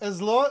 So as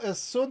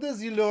soon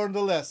as you learn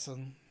the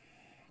lesson,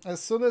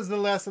 as soon as the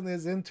lesson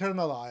is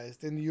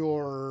internalized in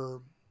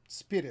your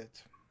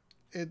spirit,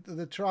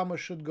 the trauma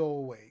should go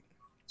away.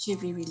 Should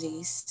be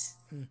released.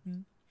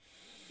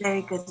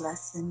 Very good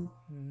lesson.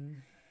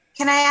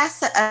 Can I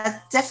ask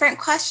a different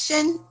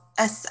question?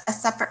 A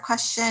separate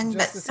question?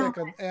 Just a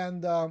second.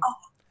 And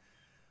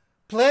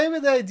play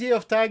with the idea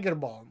of tiger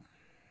bomb.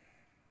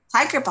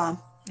 Tiger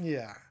bomb.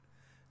 Yeah.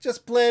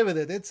 Just play with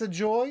it. It's a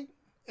joy.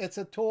 It's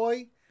a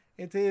toy.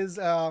 It is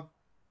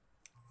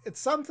it's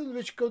something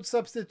which could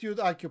substitute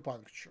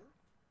acupuncture.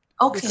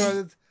 Okay.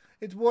 Because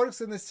it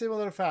works in a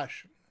similar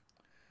fashion.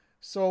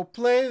 So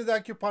play with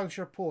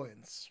acupuncture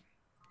points.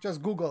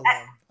 Just Google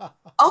them.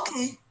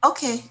 Okay.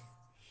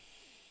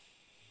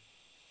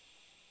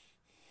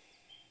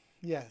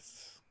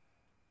 Yes.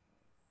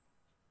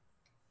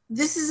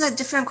 This is a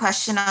different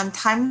question on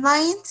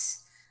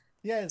timelines.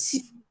 Yes.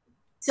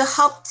 To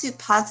help to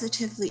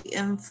positively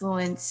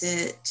influence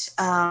it,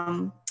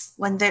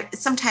 when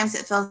sometimes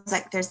it feels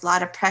like there's a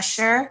lot of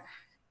pressure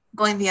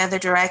going the other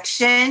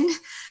direction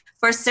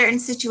for certain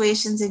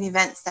situations and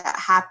events that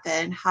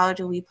happen. How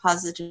do we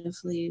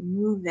positively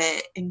move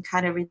it and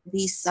kind of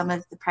release some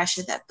of the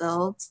pressure that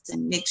builds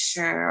and make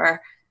sure,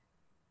 or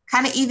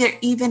kind of either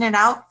even it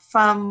out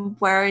from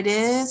where it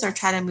is or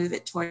try to move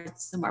it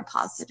towards the more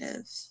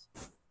positive?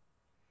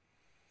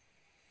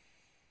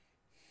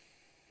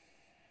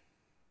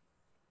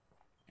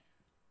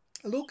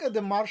 Look at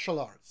the martial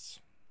arts.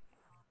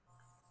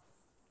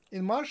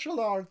 In martial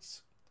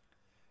arts,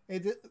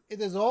 it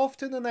is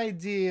often an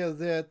idea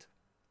that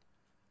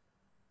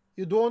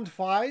you don't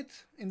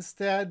fight,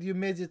 instead you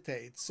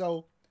meditate.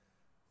 So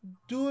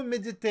do a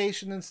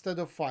meditation instead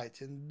of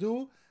fighting.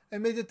 Do a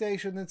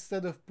meditation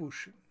instead of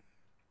pushing.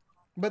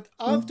 But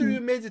after you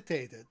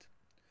meditated,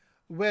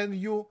 when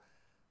you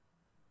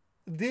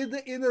did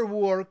the inner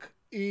work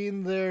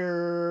in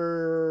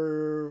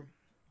the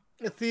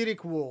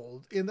etheric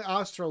world, in the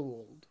astral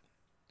world,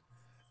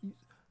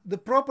 the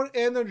proper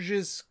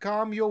energies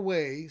come your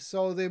way,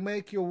 so they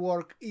make your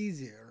work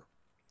easier.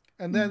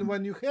 And then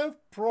when you have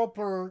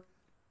proper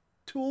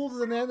tools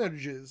and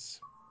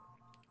energies,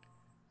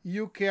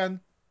 you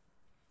can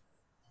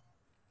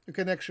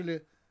actually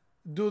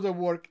do the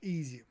work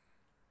easy.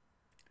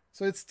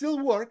 So it's still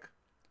work,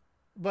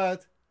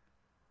 but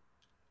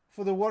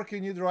for the work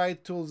you need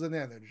right tools and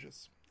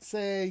energies.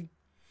 Say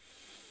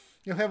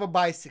you have a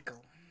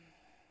bicycle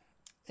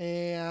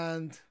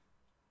and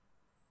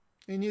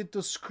you need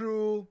to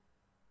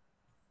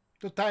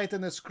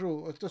tighten a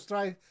screw, or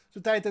to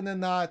tighten a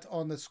nut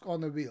on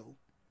a wheel.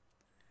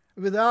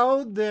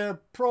 Without the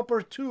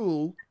proper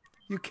tool,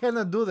 you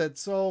cannot do that.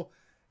 So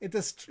it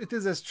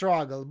is a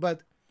struggle.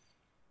 But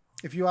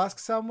if you ask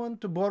someone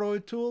to borrow a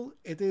tool,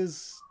 it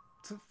is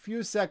a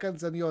few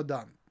seconds and you're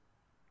done.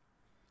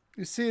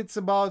 You see, it's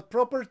about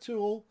proper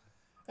tool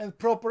and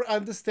proper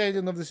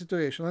understanding of the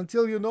situation.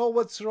 Until you know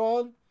what's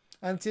wrong,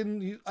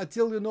 until you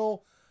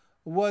know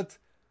what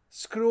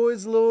screw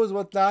is loose,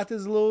 what nut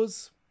is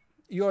loose,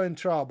 you're in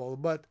trouble.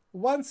 But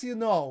once you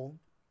know,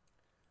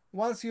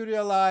 once you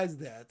realize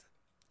that,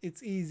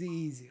 it's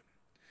easy.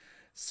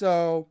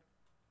 So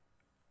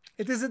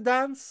it is a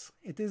dance.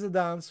 It is a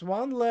dance.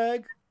 One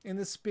leg in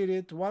the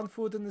spirit, one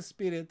foot in the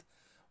spirit,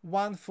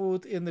 one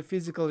foot in the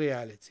physical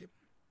reality.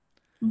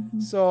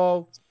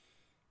 So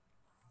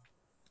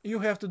you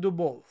have to do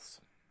both.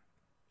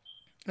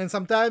 And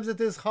sometimes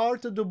it is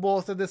hard to do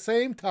both at the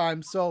same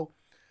time. So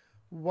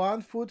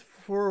one foot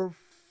forward,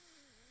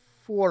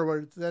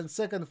 then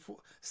second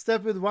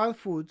step with one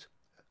foot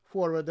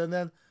forward, and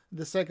then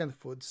the second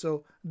foot.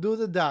 So do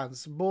the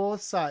dance,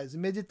 both sides,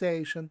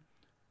 meditation,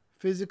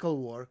 physical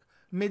work,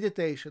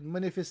 meditation,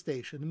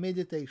 manifestation,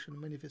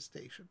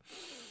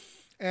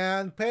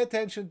 and pay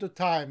attention to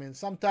timing.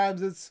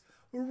 Sometimes it's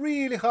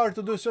really hard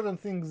to do certain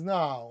things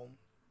now,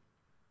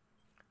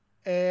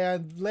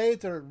 and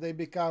later they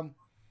become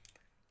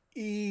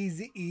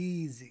Easy,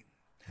 easy.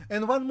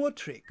 And one more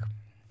trick.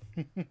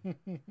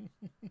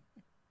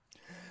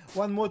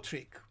 One more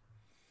trick.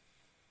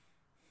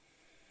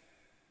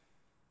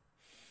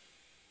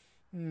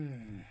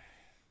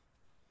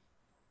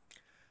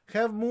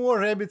 Have more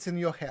rabbits in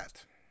your head.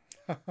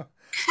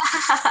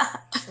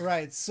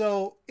 Right,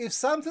 so if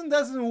something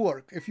doesn't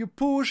work, if you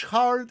push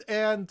hard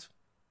and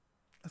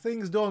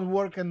things don't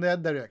work in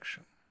that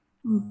direction,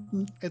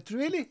 it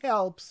really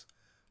helps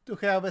to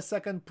have a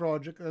second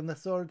project and a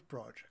third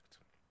project.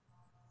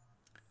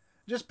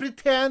 Just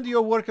pretend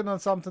you're working on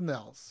something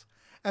else,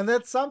 and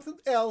that something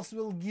else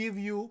will give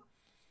you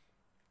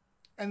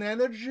an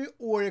energy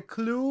or a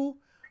clue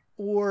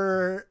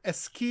or a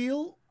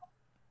skill,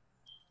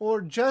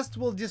 or just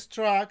will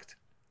distract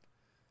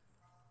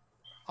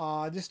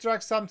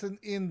something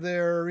in the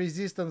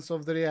resistance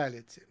of the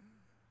reality.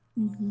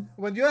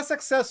 When you are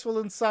successful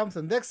in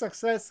something, that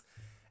success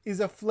is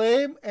a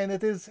flame and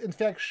it is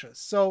infectious.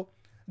 So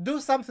do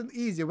something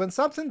easy. When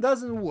something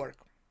doesn't work,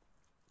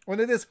 when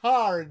it is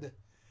hard,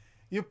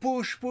 you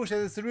push,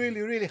 and it's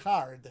really, really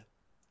hard.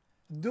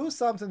 Do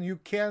something you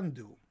can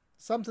do.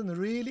 Something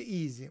really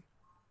easy.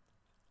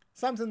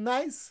 Something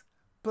nice,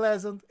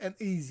 pleasant, and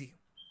easy.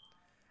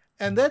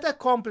 And that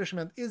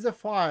accomplishment is a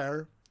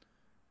fire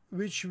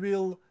which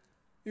you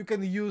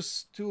can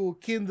use to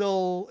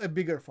kindle a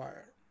bigger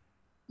fire.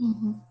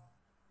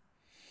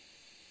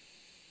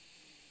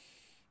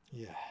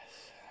 Yes.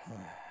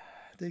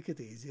 Take it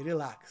easy,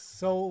 relax.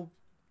 So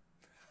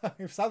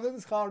if something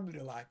is hard,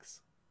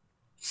 relax.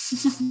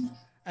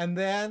 and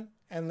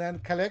then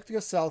collect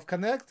yourself,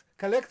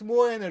 collect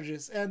more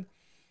energies, and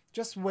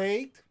just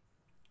wait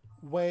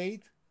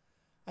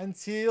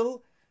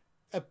until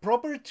a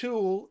proper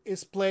tool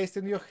is placed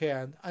in your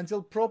hand,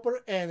 until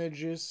proper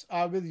energies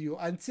are with you,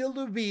 until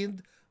the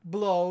wind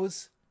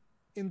blows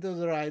into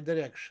the right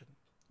direction.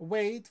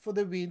 Wait for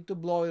the wind to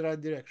blow in the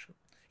right direction.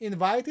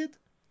 Invite it,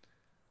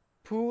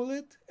 pull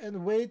it,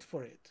 and wait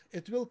for it.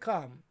 It will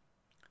come.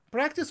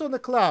 Practice on the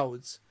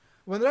clouds.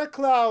 When there are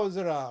clouds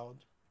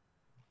around,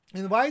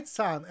 invite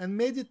sun and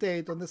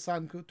meditate on the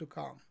sun to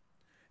come.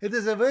 It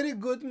is a very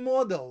good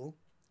model.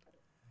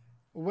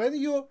 When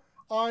you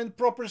are in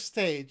proper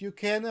state, you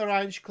can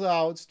arrange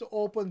clouds to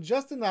open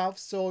just enough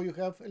so you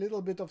have a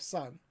little bit of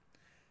sun.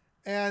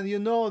 And you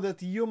know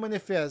that you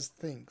manifest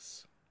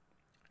things.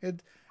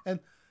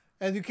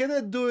 And you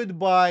cannot do it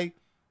by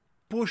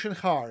pushing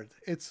hard.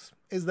 It's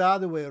the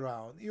other way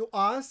around. You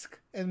ask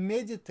and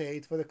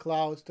meditate for the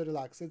clouds to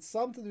relax. It's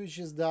something which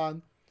is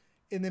done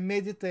in a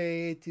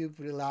meditative,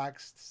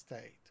 relaxed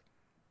state.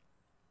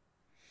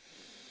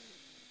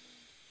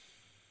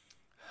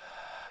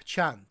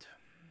 Chant.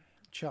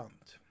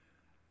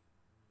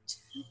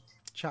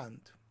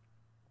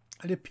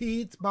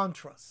 Repeat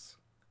mantras.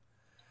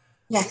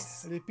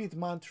 Yes. Repeat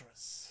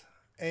mantras.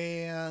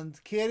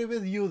 And carry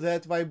with you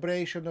that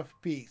vibration of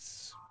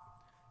peace.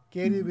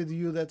 Carry with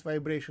you that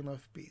vibration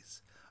of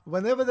peace.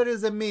 Whenever there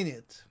is a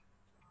minute,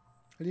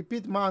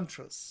 repeat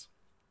mantras.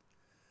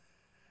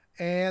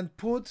 And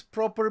put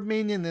proper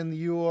meaning in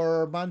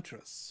your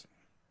mantras.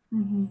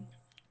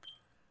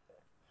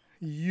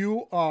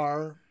 You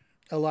are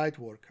a light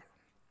worker.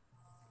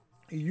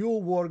 You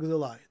work the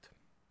light.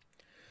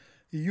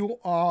 You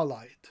are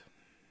light.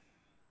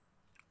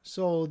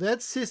 So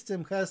that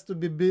system has to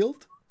be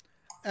built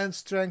and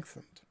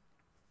strengthened.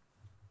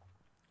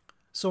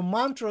 So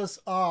mantras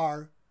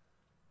are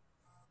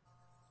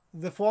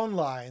the phone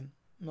line.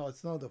 No,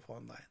 it's not the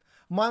phone line.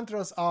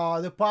 Mantras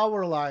are the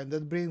power line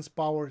that brings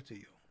power to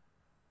you.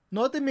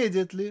 Not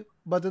immediately,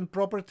 but in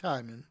proper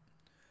timing.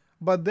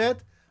 But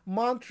that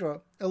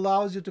mantra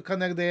allows you to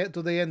connect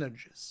to the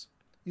energies.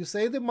 You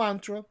say the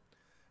mantra,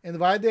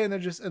 invite the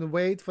energies, and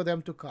wait for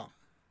them to come.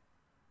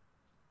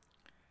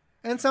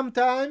 And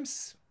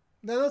sometimes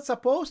they're not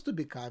supposed to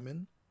be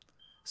coming.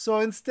 So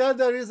instead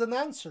there is an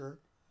answer.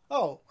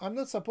 Oh, I'm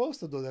not supposed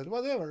to do that.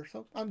 Whatever.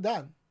 So I'm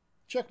done.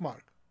 Check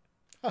mark.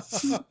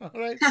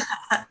 Right?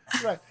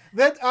 Right.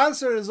 That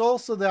answer is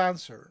also the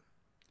answer.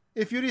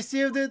 If you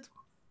received it,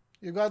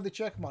 you got the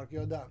check mark.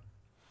 You're done.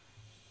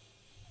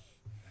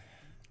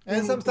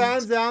 And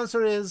sometimes the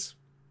answer is,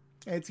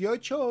 it's your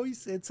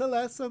choice. It's a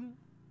lesson.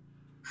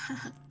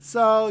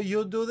 So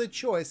you do the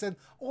choice. And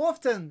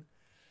often,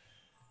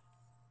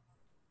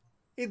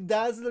 it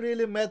doesn't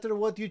really matter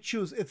what you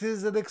choose. It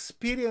is an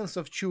experience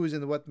of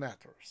choosing what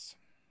matters.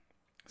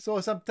 So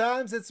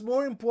sometimes it's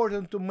more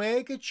important to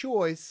make a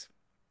choice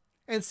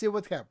and see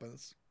what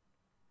happens.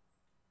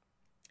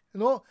 You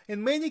know,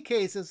 in many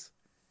cases,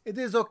 it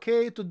is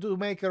okay to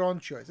make your own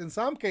choice. In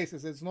some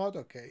cases, it's not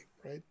okay,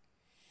 right?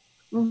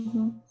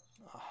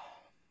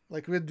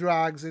 Like with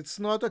drugs, it's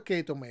not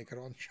okay to make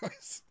your own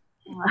choice.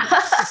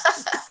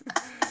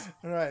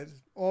 Right.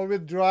 Or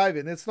with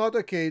driving, it's not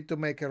okay to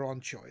make your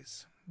own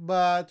choice.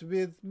 But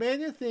with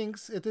many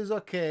things, it is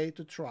okay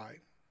to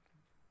try.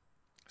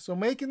 So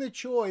making a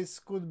choice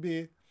could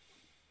be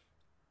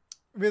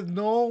with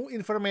no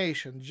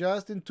information,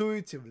 just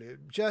intuitively,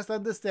 just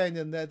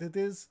understanding that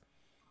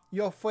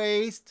you're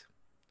faced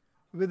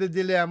with a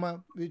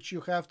dilemma which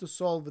you have to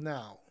solve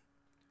now.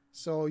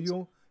 So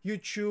you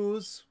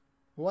choose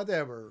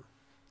whatever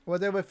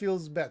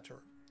feels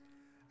better,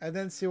 and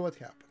then see what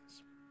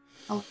happens.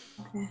 Oh,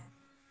 okay.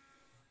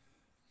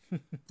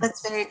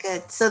 That's very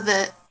good. So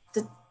the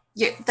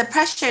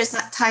pressure is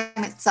not time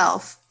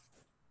itself.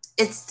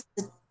 It's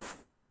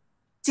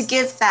to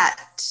give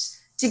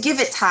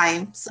it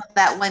time, so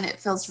that when it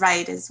feels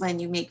right is when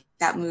you make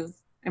that move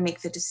or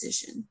make the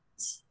decision.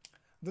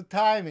 The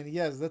timing,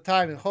 yes, the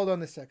timing. Hold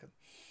on a second.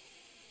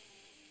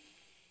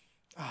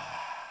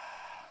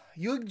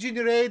 You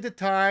generate the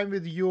time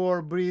with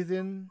your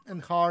breathing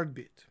and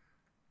heartbeat.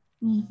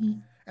 Mm-hmm.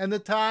 And the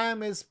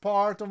time is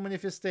part of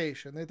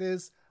manifestation. It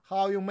is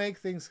how you make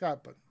things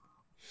happen.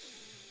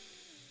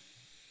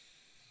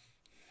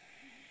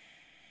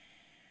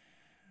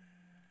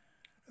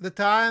 The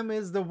time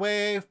is the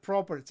wave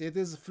property. It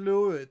is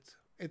fluid.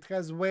 It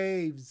has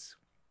waves.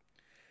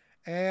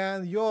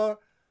 And you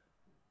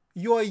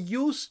are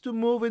used to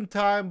moving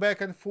time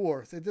back and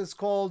forth. It is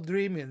called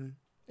dreaming,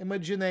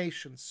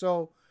 imagination.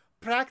 So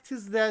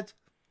practice that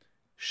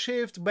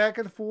shift back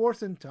and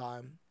forth in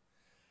time,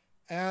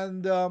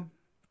 and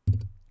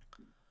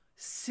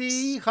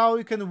see how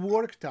you can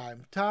work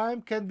time.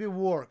 Time can be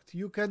worked.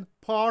 You can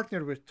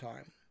partner with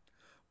time.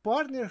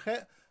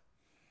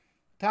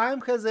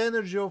 Time has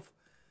energy of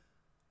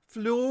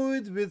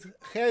fluid with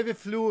heavy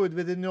fluid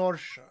with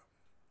inertia,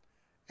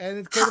 and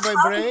it can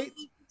vibrate.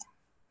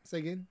 Say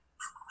again.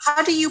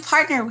 How do you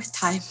partner with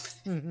time?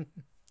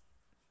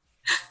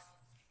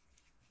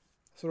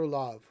 Through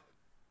love.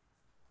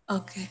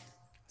 Okay.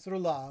 Through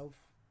love,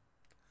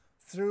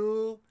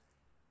 through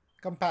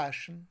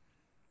compassion,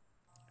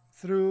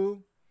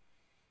 through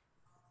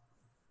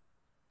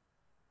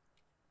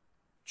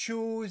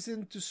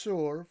choosing to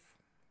serve,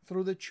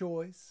 through the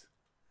choice.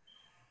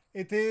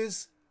 It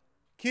is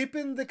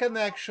keeping the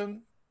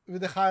connection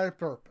with the higher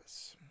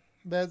purpose.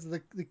 That's the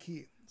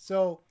key.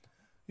 So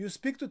you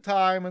speak to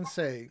time and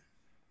say,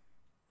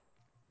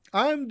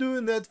 I'm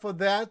doing that for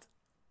that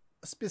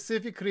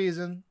specific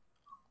reason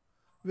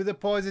with a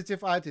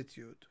positive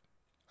attitude.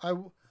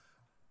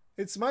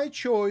 It's my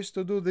choice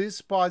to do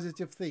this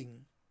positive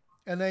thing,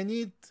 and I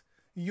need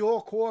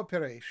your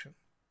cooperation.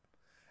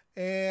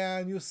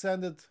 And you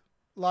send it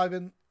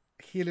loving,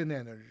 healing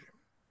energy.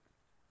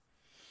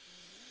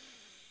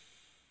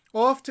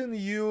 Often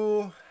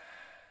you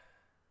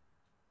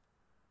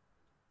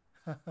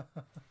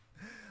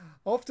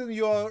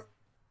are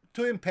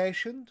too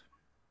impatient,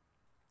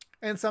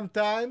 and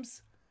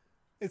sometimes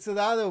it's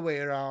the other way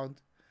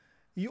around.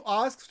 You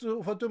ask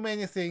for too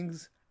many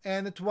things,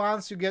 and at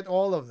once you get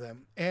all of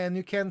them, and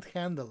you can't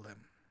handle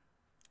them.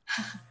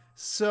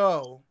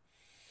 So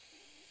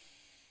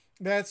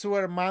that's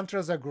where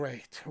mantras are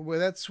great.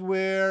 That's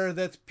where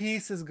that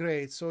peace is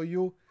great. So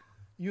you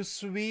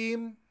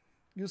swim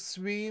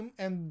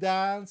and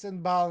dance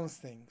and balance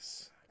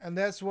things. And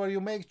that's where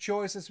you make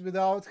choices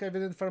without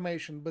having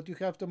information, but you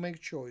have to make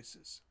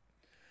choices.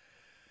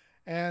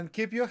 And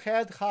keep your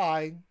head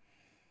high,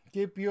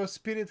 keep your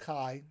spirit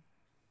high,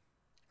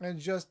 and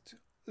just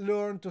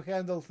learn to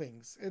handle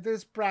things. It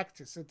is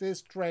practice, it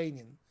is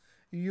training.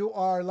 You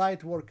are a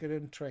light worker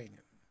in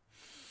training.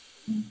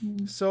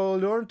 Mm-hmm. So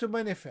learn to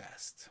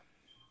manifest.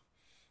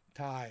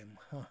 Time.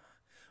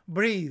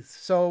 Breathe.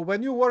 So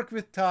when you work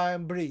with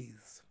time, breathe.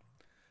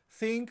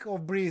 Think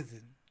of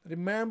breathing.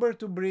 Remember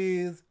to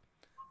breathe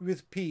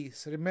with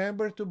peace.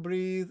 Remember to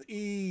breathe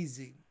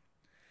easy.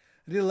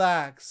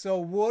 Relax. So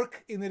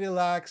work in a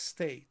relaxed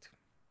state.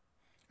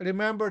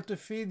 Remember to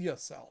feed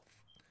yourself.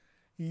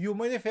 You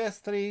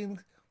manifest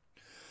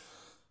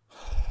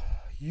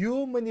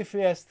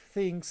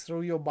things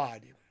through your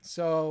body.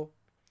 So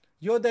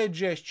your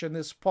digestion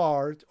is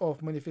part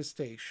of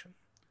manifestation.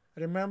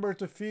 Remember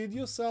to feed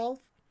yourself.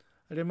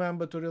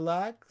 Remember to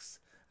relax.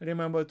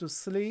 Remember to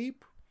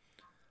sleep.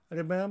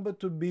 Remember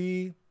to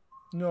be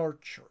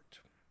nurtured.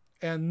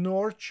 And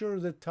nurture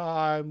the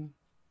time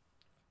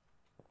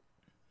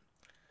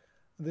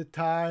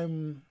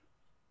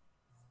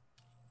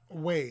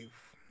wave.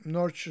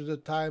 Nurture the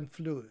time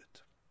fluid.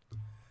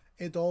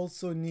 It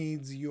also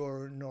needs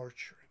your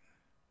nurturing.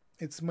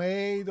 It's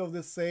made of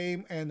the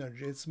same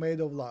energy. It's made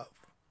of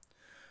love.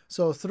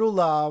 So through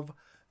love,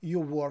 you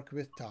work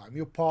with time.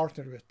 You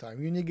partner with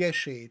time. You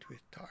negotiate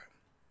with time.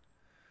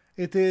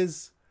 It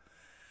is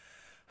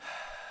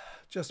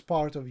just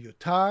part of you.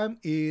 Time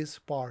is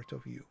part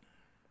of you.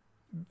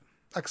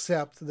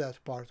 Accept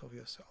that part of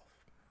yourself.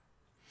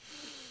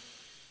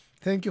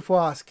 Thank you for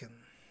asking.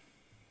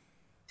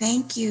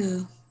 Thank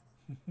you.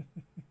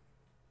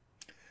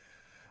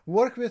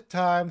 Work with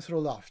time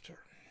through laughter.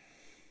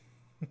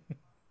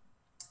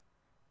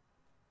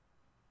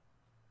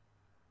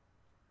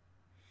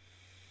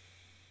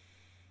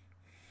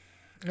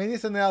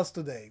 Anything else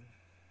today?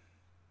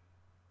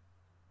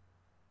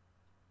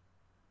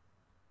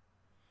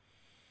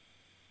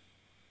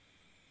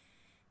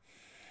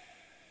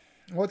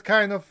 What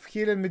kind of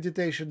healing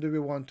meditation do we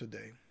want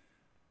today?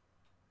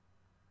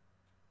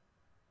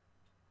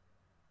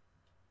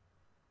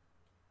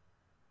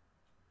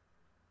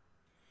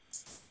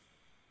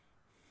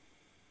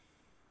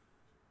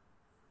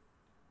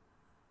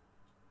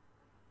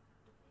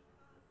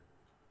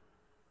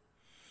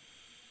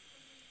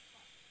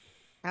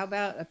 How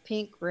about a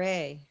pink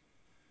ray?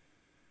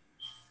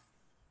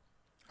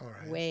 All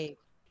right. Wave.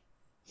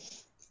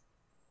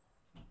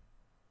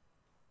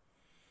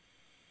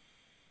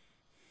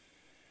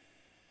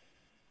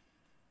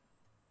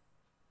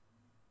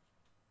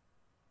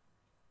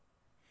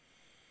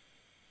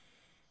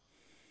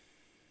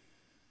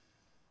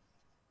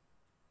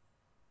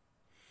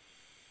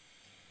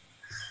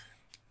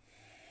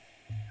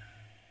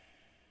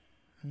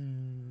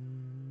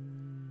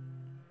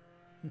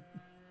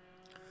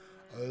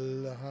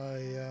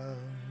 Allah,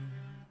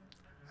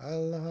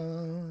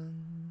 Allah,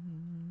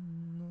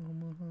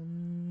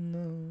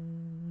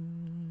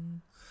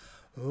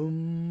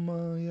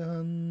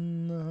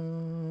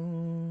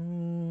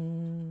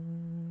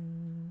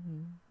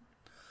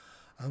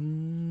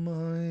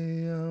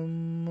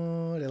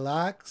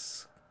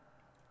 relax.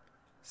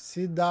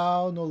 Sit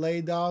down or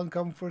lay down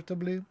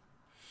comfortably.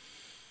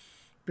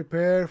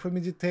 Prepare for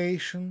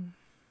meditation.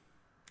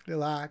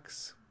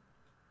 Relax.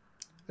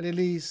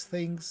 Release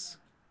things.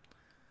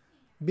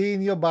 Be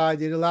in your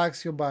body.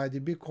 Relax your body.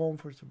 Be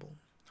comfortable.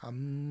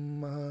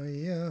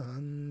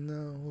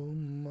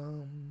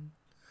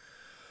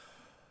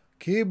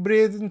 Keep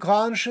breathing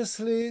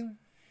consciously,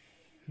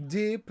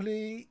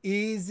 deeply,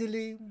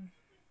 easily.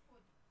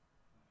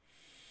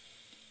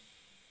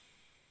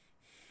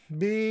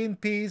 Be in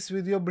peace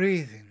with your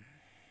breathing.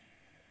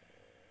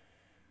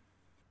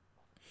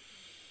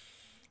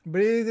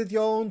 Breathe at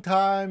your own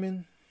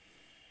timing.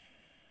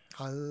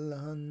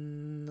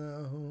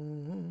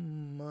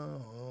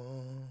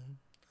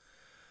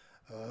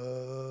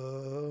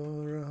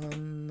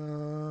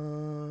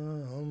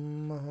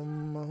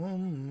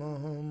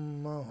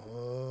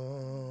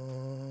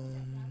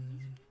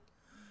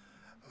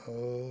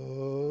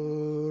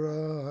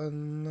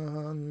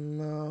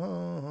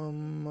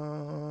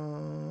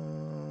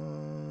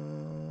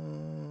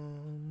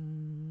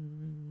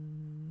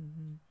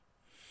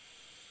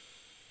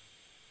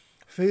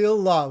 Feel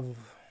love.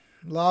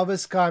 Love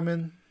is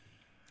coming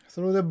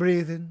through the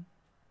breathing.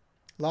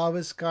 Love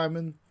is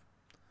coming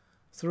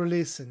through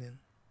listening.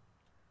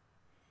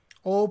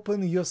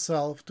 Open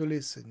yourself to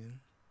listening.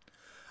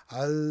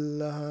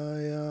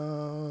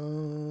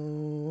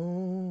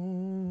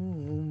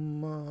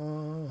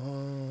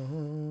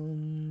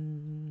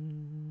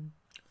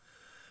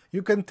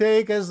 You can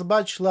take as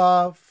much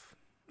love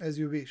as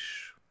you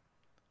wish.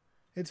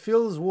 It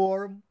feels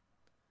warm.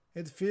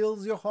 It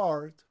fills your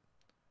heart.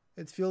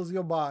 It fills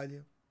your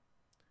body.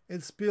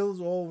 It spills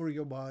over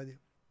your body.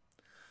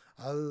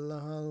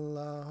 Allah,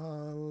 Allah,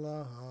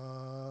 Allah,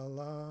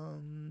 Allah.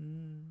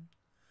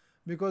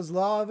 Because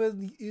love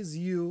is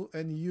you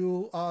and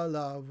you are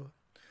love.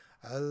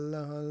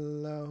 Allah,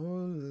 Allah,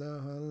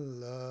 Allah,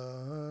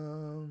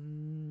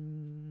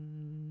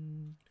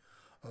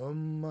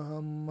 Allah.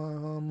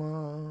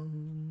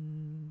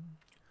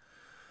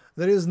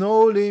 There is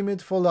no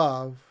limit for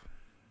love.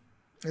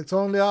 It's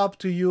only up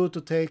to you to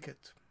take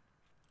it.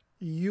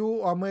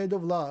 You are made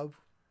of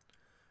love.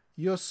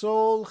 Your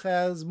soul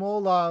has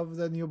more love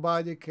than your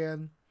body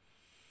can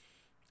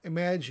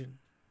imagine.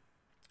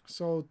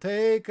 So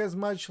take as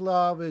much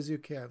love as you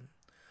can.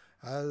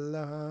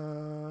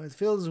 Allah. It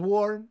feels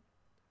warm.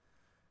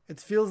 It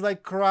feels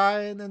like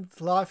crying and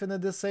laughing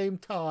at the same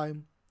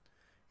time.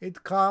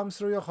 It comes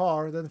through your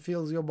heart and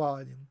fills your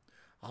body.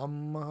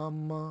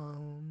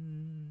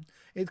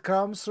 It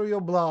comes through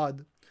your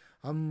blood.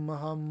 Your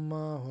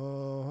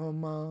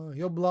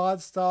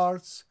blood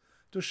starts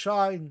to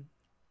shine.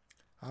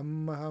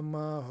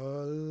 Allah,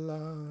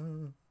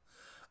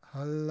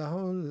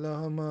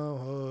 Allah.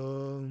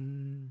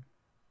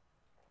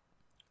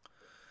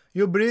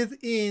 You breathe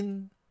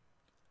in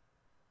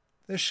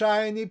the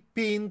shiny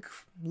pink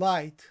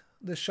light,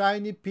 the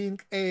shiny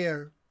pink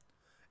air.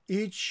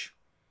 Each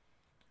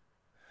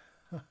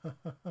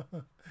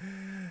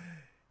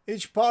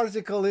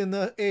particle in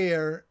the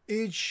air,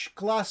 each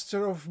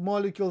cluster of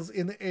molecules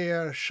in the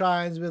air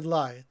shines with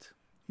light.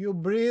 You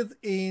breathe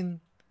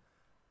in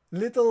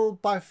little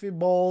puffy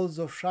balls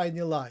of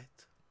shiny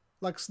light,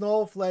 like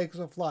snowflakes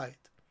of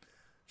light.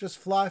 Just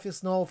fluffy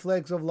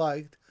snowflakes of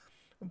light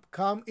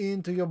come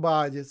into your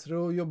body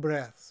through your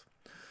breath.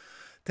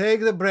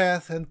 Take the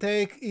breath and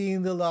take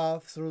in the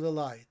love through the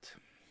light.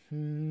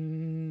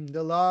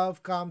 The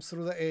love comes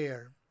through the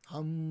air.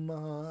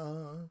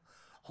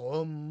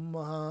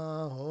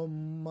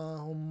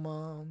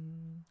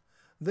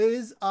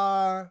 These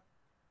are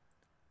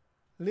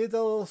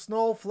little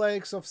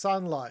snowflakes of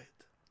sunlight.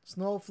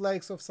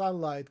 Snowflakes of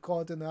sunlight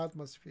caught in the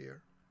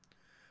atmosphere.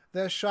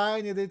 They're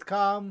shiny, they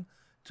come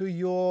to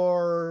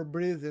your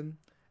breathing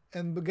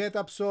and get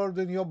absorbed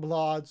in your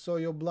blood, so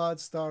your blood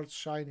starts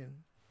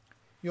shining.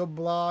 Your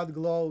blood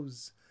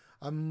glows.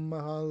 You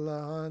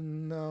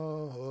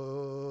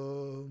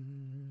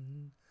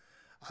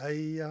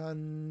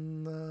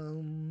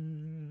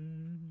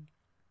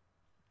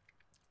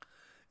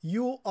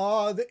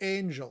are the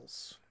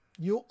angels.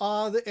 You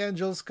are the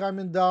angels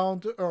coming down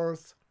to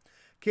earth,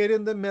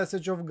 carrying the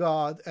message of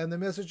God, and the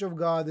message of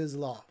God is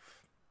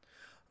love.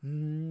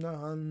 You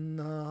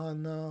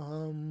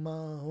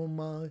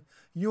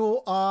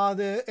are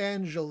the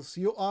angels.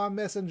 You are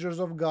messengers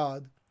of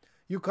God.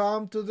 You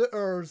come to the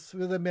earth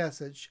with a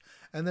message,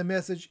 and the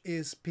message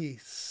is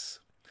peace.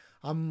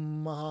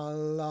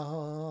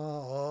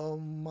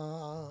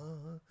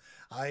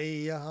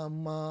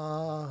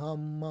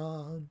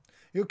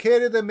 You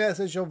carry the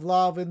message of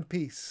love and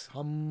peace.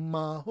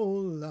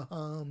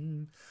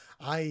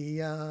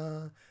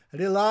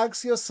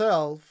 Relax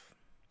yourself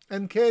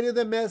and carry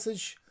the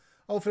message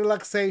of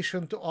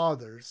relaxation to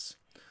others.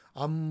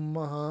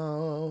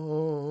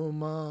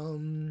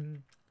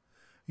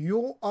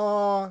 You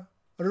are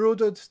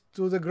rooted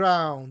to the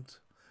ground.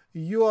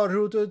 You are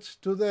rooted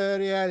to the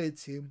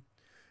reality.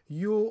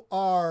 You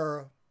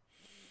are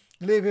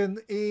living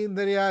in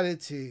the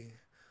reality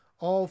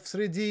of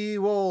 3D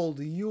world.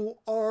 You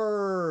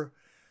are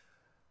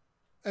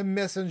a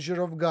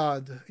messenger of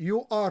God.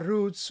 You are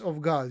roots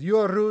of God. You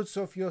are roots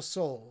of your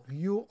soul.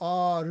 You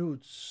are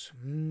roots.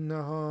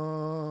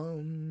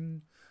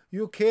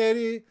 You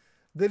carry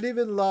the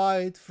living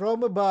light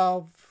from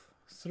above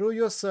through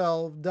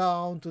yourself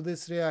down to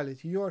this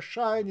reality. You are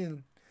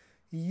shining.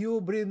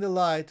 You bring the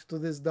light to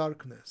this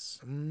darkness.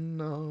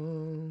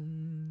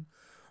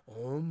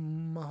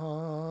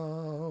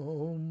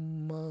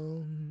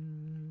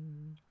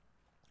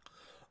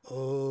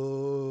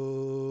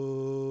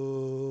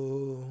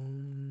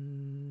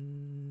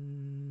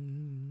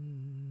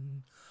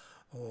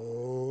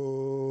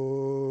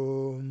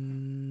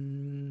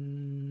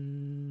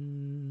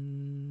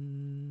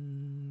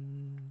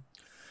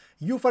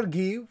 You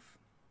forgive.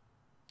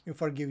 You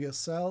forgive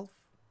yourself.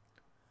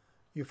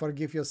 You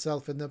forgive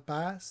yourself in the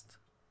past.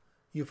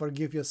 You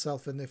forgive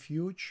yourself in the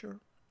future.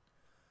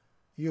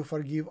 You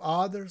forgive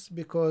others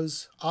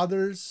because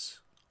others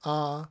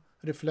are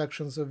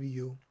reflections of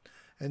you,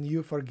 and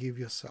you forgive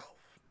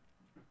yourself.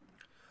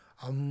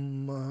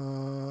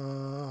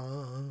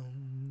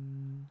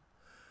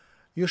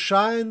 You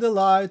shine the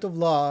light of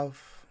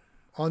love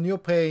on your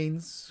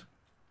pains.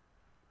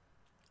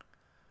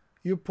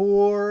 You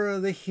pour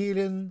the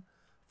healing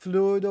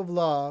fluid of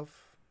love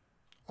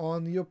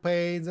on your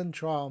pains and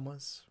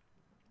traumas.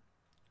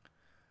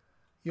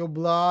 Your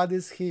blood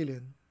is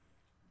healing.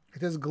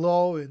 It is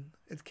glowing.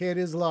 It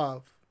carries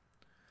love.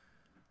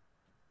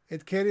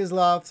 It carries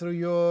love through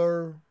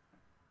your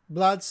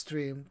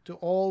bloodstream to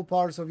all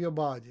parts of your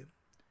body.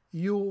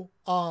 You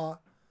are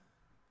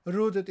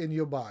rooted in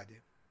your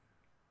body.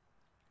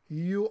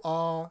 You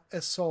are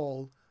a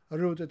soul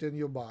rooted in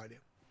your body.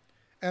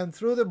 And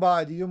through the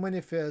body you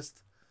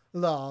manifest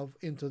love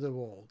into the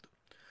world.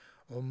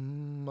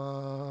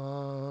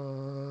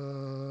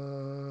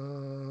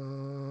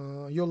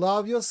 You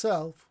love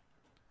yourself.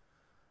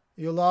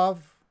 You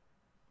love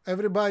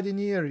everybody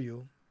near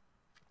you.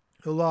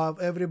 You love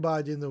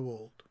everybody in the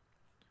world.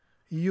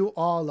 You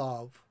are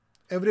love.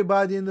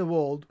 Everybody in the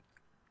world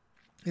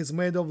is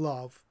made of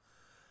love.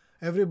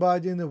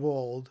 Everybody in the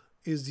world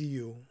is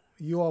you.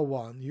 You are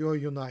one. You are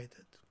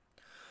united.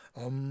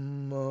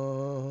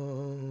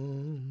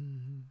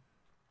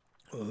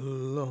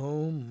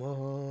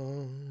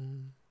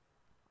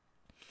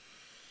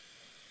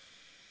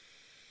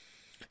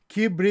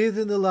 Keep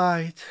breathing the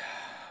light.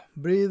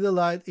 Breathe the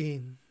light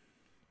in.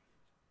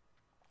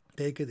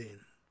 Take it in.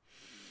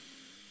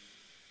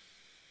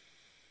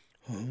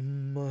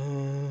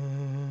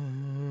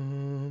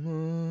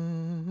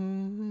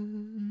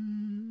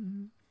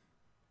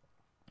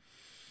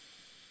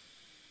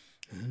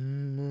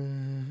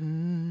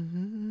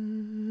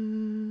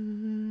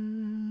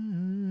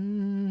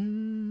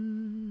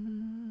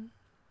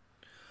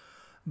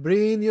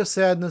 Bring your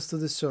sadness to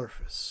the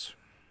surface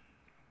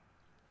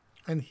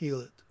and heal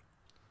it.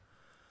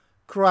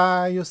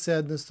 Cry your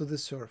sadness to the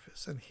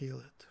surface and heal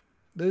it.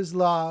 This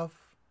love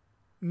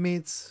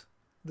meets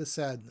the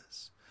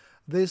sadness.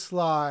 This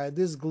light,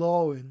 this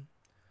glowing,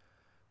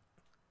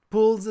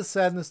 pulls the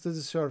sadness to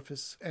the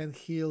surface and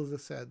heals the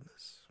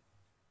sadness.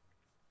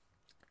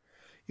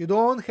 You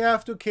don't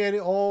have to carry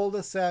all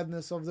the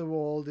sadness of the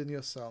world in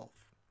yourself.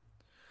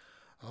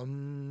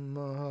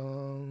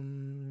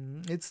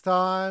 It's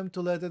time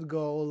to let it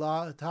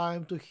go,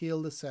 time to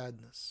heal the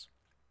sadness.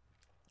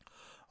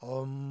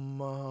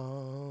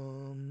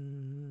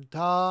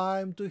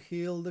 Time to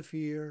heal the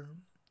fear,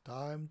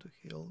 time to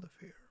heal the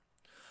fear.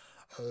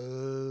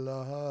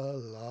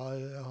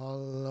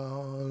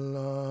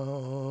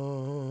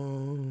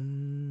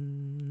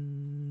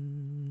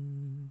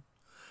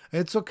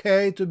 It's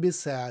okay to be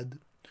sad.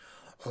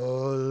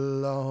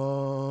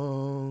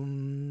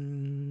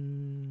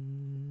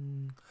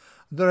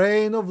 The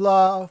rain of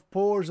love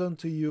pours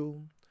onto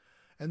you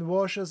and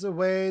washes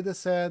away the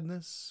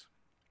sadness.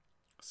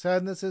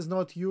 Sadness is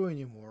not you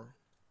anymore.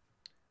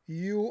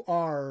 You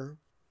are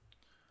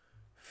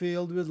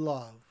filled with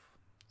love.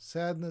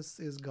 Sadness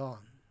is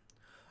gone.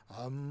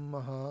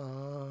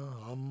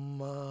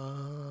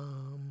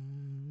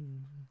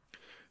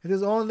 It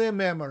is only a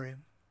memory.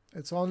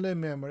 It's only a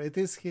memory. It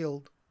is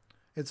healed.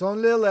 It's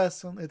only a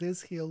lesson. It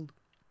is healed.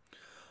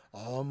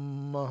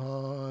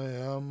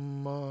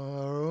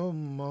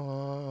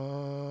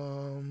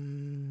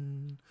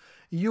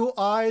 You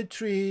are a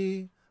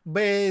tree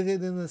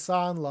bathed in the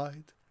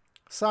sunlight.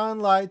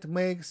 Sunlight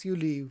makes you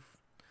live.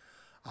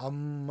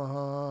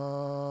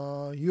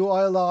 You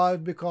are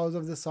alive because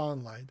of the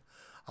sunlight.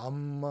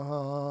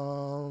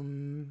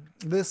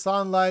 The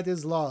sunlight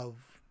is love.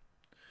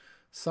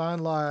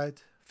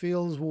 Sunlight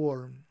feels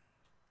warm.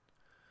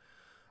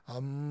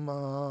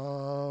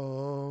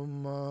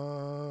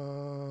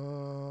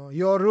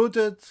 You're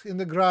rooted in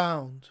the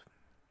ground.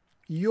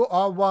 You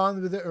are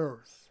one with the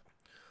earth.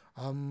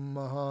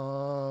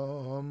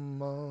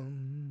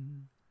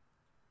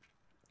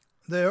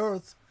 The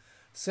earth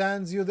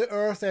sends you the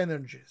earth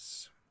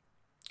energies,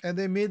 and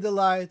they meet the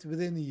light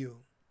within you.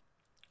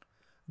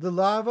 The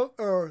love of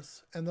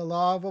earth and the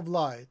love of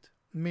light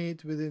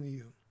meet within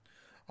you.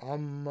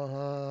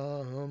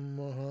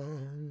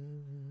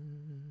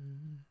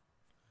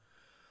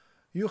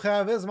 You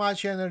have as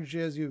much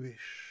energy as you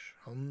wish.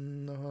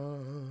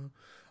 Allah,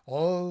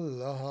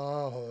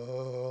 Allah,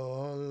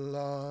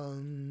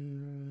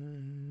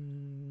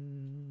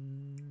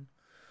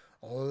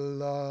 Allah,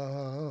 Allah.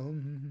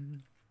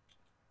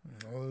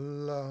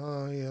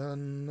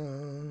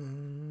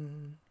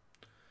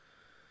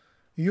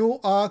 You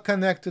are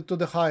connected to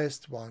the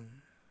highest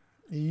one.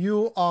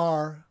 You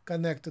are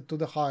connected to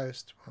the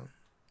highest one.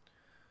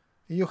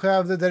 You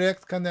have the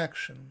direct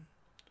connection.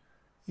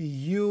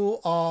 You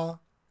are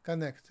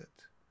connected.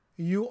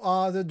 You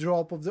are the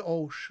drop of the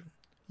ocean.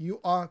 You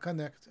are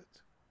connected.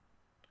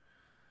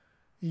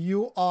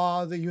 You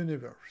are the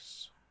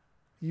universe.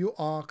 You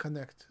are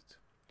connected.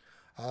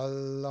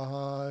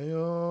 Allah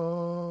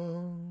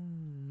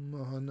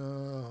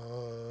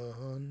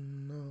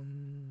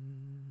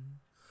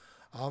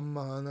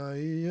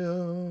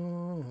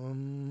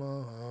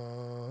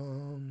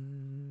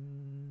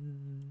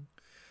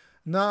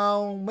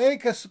Now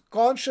make a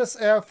conscious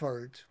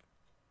effort,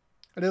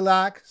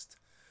 relaxed,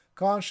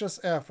 conscious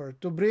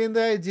effort to bring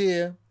the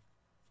idea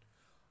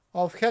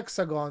of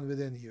hexagon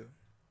within you.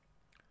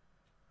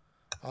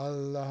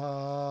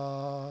 Allah.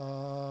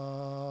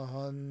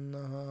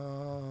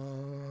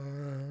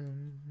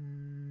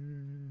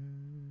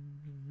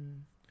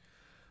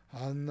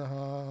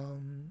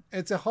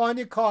 It's a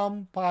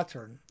honeycomb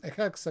pattern, a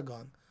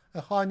hexagon,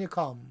 a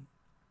honeycomb.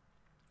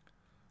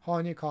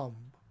 Honeycomb.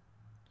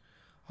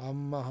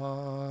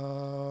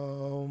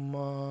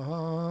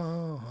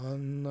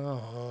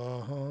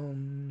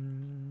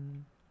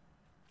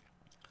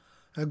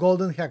 A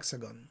golden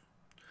hexagon.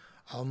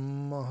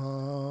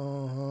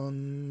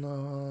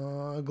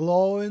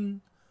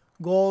 Glowing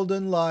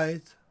golden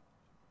light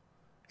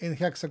in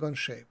hexagon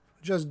shape.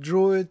 Just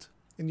draw it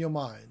in your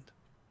mind.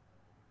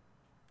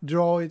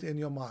 Draw it in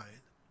your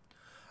mind.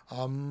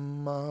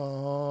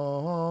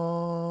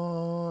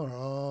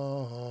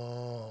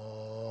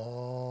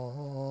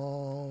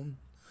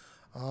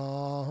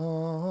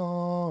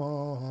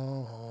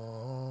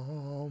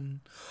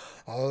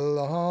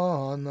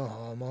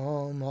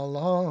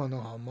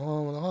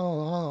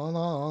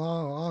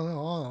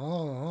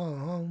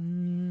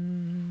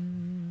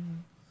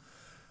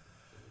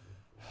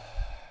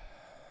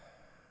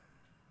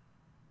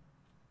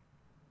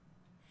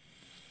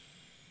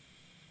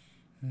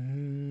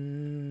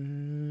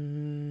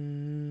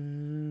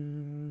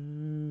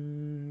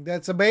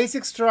 That's a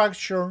basic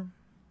structure,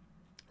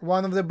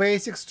 one of the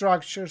basic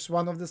structures,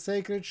 one of the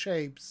sacred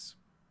shapes,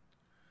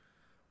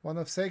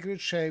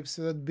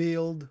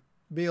 that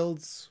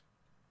builds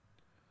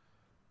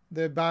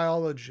the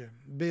biology,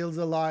 builds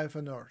the life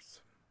on Earth.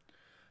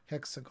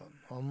 Hexagon.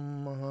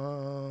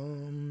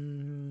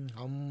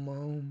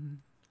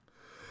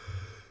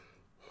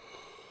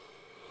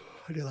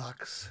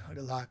 Relax,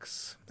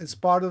 relax. It's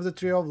part of the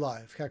tree of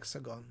life,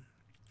 hexagon.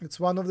 It's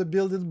one of the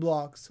building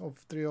blocks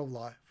of tree of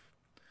life.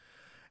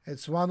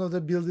 It's one of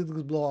the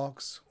building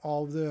blocks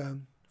of the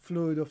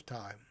fluid of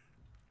time.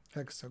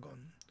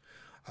 Hexagon.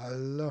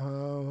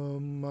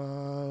 Allahumma,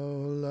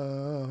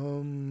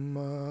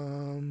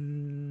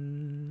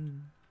 Allahumma.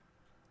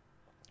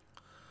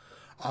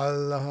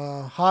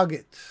 Allah, hug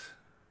it.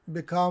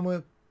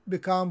 Become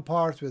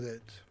part with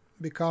it.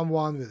 Become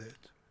one with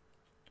it.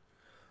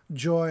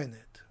 Join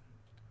it.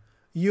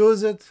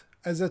 Use it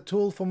as a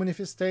tool for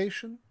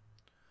manifestation.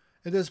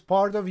 It is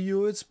part of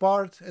you. It's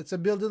a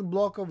building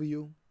block of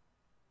you.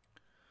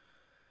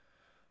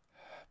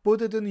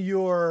 Put it in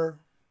your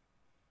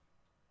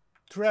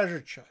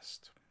treasure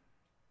chest.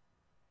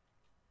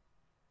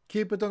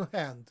 Keep it on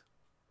hand.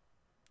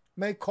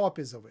 Make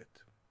copies of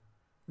it.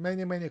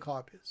 Many, many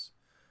copies.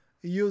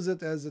 Use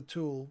it as a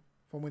tool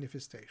for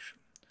manifestation.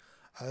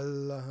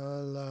 Allah,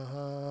 Allah,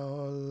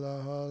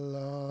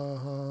 Allah,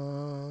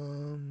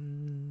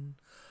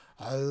 Allah,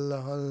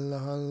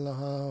 Allah,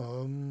 Allah,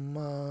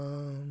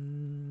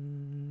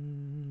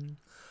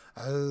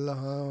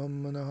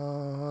 Allahumma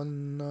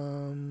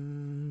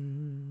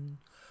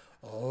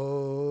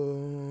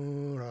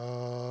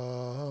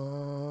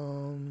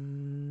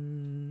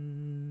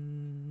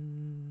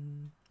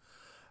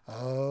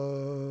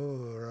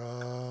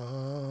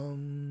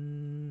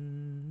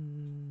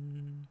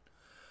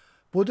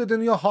Put it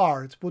in your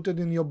heart, put it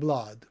in your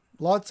blood.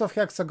 Lots of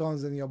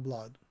hexagons in your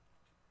blood.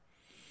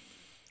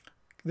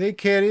 They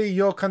carry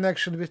your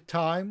connection with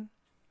time.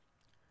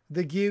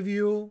 They give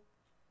you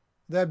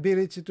the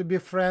ability to be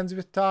friends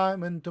with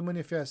time and to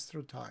manifest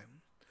through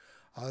time.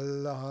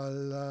 Allah,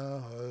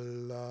 Allah,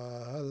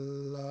 Allah,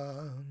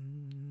 Allah.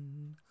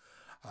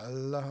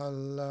 Allah,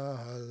 Allah,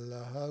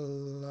 Allah,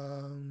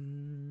 Allah.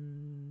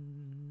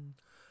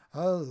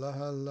 Allah,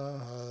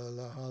 Allah,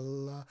 Allah,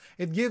 Allah.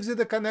 It gives you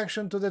the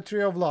connection to the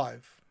tree of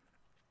life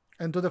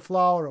and to the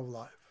flower of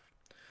life.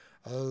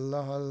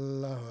 Allah,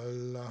 Allah,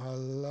 Allah,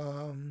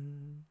 Allah.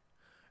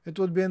 It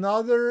would be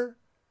another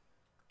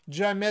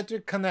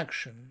geometric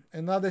connection,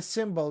 another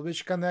symbol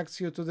which connects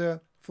you to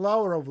the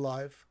flower of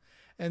life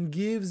and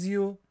gives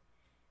you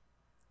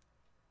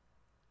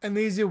an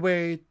easy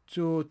way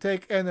to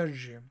take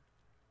energy,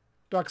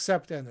 to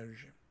accept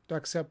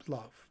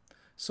love.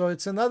 So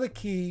it's another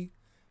key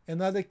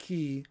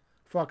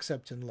for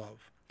accepting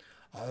love.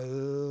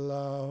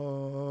 Allah,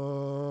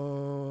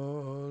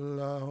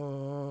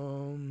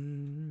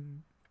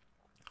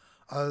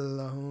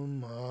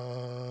 Allahumma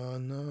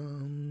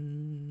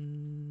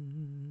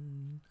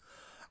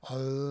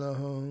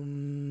Allahumma.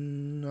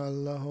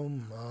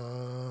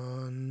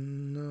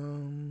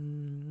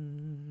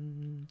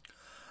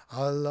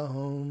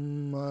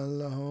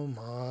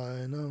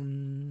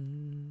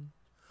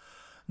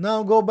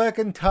 Now go back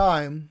in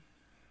time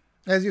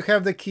as you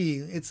have the key.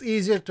 It's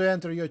easier to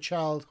enter your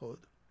childhood.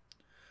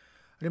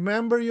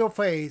 Remember your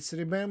face,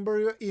 remember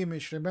your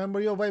image,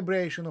 remember your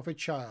vibration of a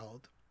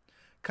child.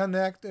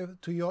 Connect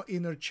to your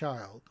inner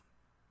child.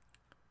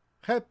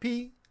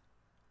 Happy,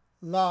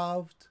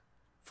 loved,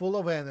 full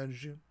of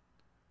energy.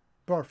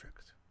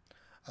 Perfect.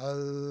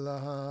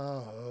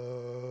 Allahumma.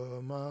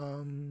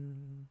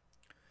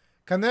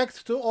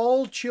 Connect to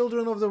all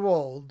children of the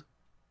world.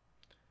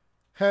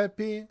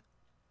 Happy,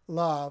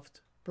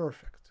 loved,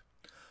 perfect.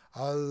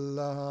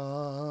 Allahumma.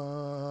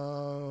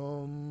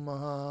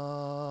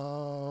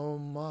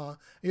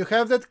 You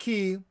have that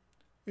key.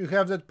 You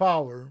have that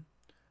power.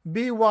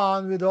 Be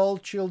one with all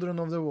children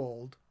of the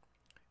world.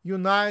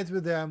 Unite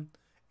with them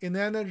in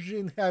energy,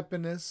 in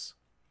happiness,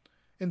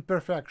 in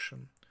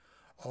perfection.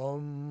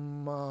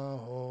 Om.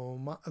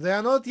 They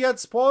are not yet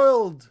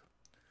spoiled.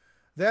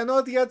 They are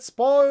not yet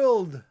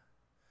spoiled.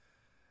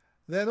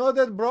 They are not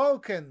yet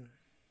broken.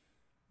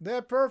 They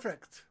are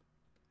perfect.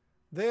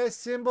 They are a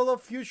symbol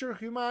of future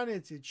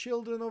humanity,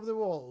 children of the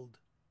world.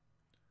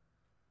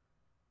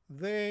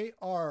 They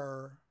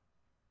are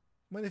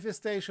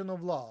manifestation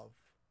of love.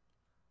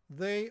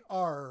 They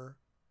are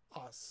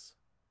us.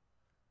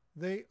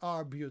 They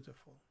are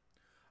beautiful.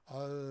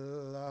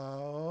 Allah,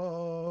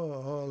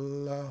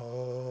 Allah,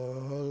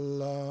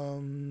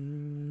 Allah.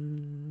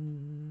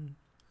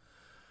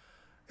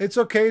 It's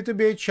okay to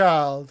be a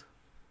child.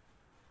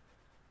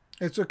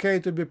 It's okay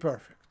to be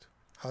perfect.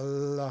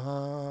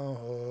 Allah,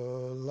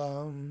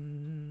 Allah,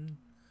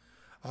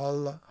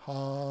 Allah,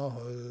 Allah,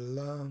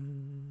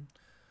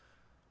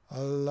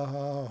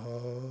 Allah,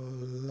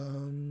 Allah.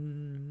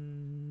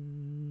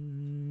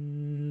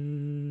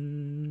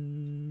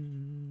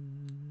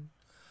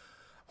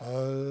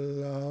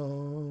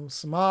 Allah.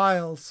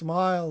 Smile,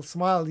 smile,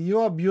 smile. You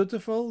are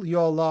beautiful, you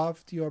are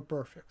loved, you are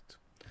perfect.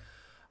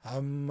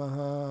 And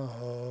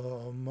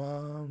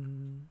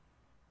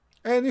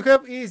you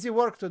have easy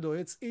work to do.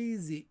 It's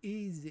easy,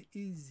 easy,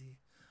 easy.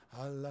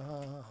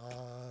 Allah,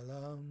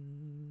 Allah,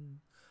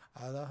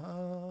 Allah,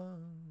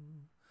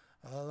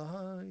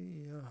 Allah,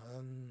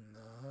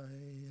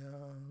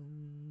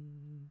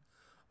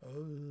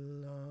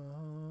 Allahumma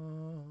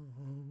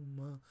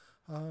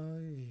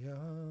ayya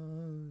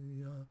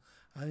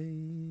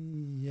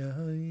ayya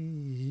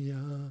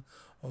ayya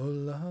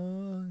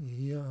Allah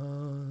ya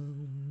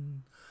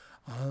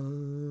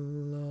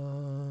Allah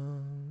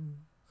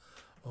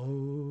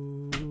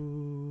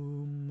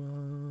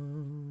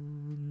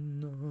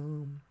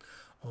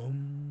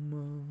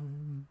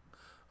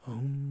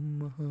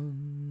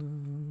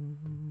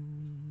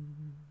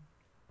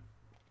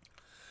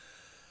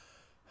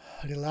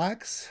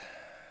Relax.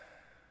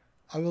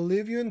 I will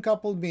leave you in a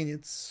couple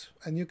minutes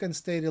and you can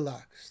stay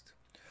relaxed.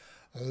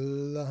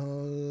 Allah,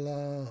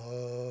 Allah,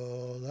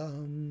 Allah,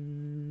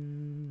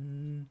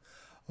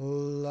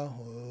 Allah,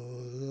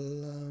 Allah.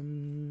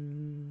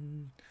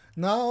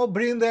 Now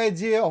bring the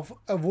idea of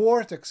a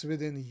vortex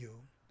within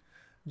you.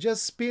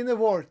 Just spin a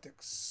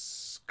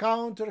vortex,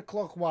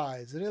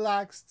 counterclockwise,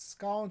 relaxed,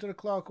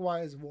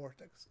 counterclockwise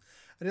vortex,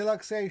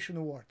 relaxation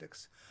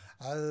vortex.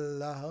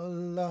 Allah,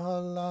 Allah,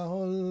 Allah,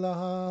 Allah,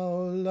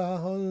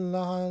 Allah,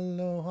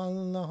 Allah,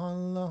 Allah,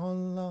 Allah,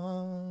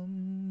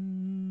 Allah.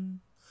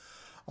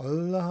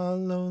 Allah,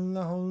 Allah,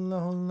 Allah,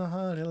 Allah,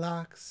 Allah,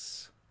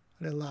 relax,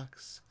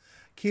 relax.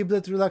 Keep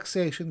that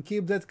relaxation,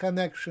 keep that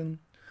connection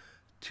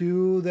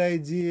to the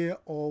idea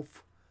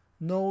of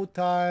no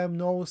time,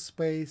 no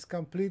space,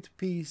 complete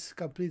peace,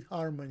 complete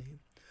harmony.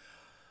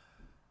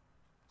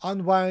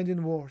 Unwind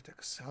in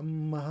vortex.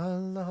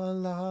 Allah,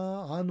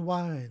 Allah,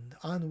 unwind,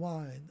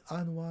 unwind,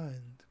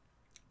 unwind.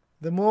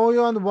 The more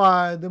you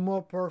unwind, the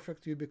more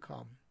perfect you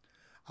become.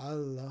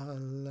 Allah,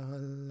 Allah,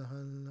 Allah,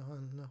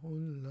 Allah,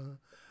 Allah,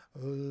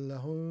 Allah,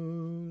 Allah,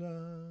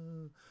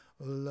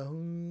 Allah, Allah,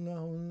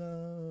 Allah,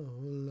 Allah,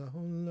 Allah,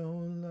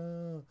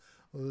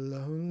 Allah,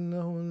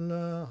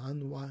 Allah,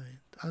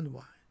 unwind,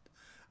 unwind,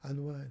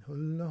 unwind,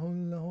 Allah,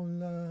 Allah,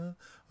 Allah,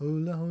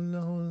 Allah,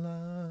 Allah,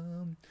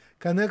 Allah.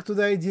 Connect to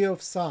the idea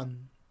of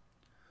sun,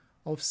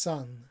 of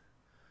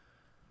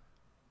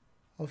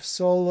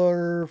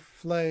solar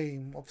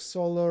flame, of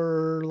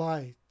solar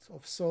light,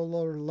 of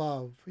solar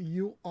love.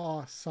 You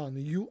are sun.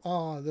 You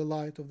are the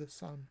light of the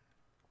sun.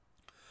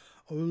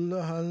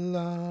 Allah,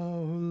 Allah,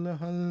 Allah,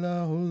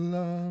 Allah,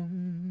 Allah,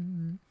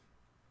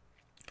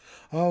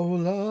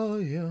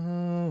 Allah, ya,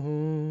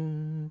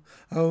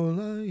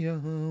 Allah, ya,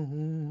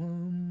 Allah,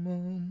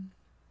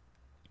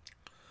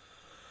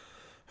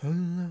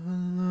 Allah,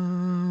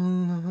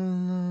 Allah,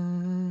 Allah.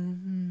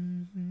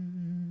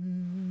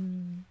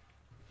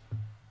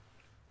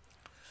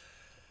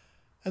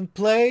 And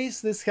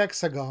place this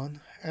hexagon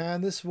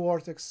and this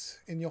vortex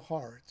in your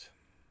heart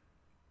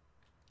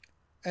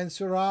and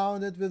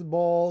surround it with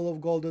ball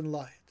of golden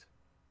light.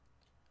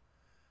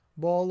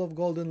 Ball of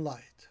golden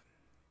light.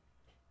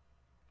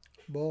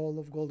 Ball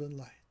of golden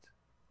light.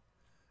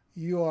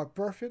 You are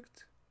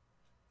perfect.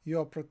 You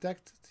are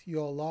protected.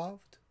 You are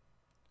loved.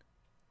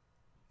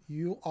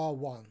 You are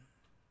one.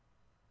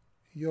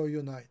 You're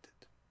united.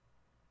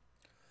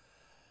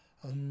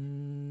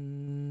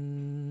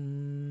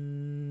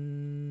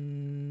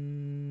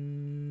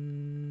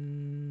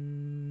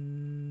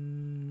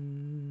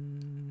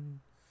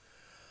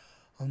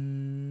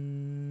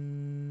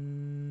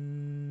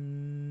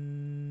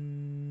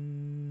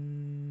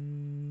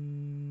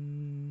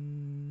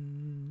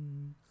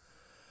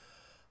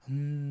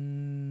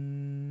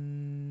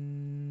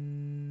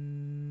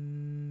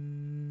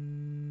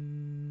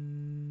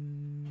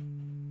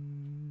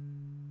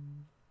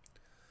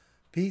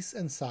 Peace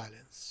and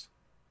silence.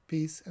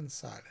 Peace and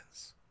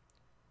silence.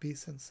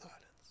 Peace and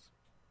silence.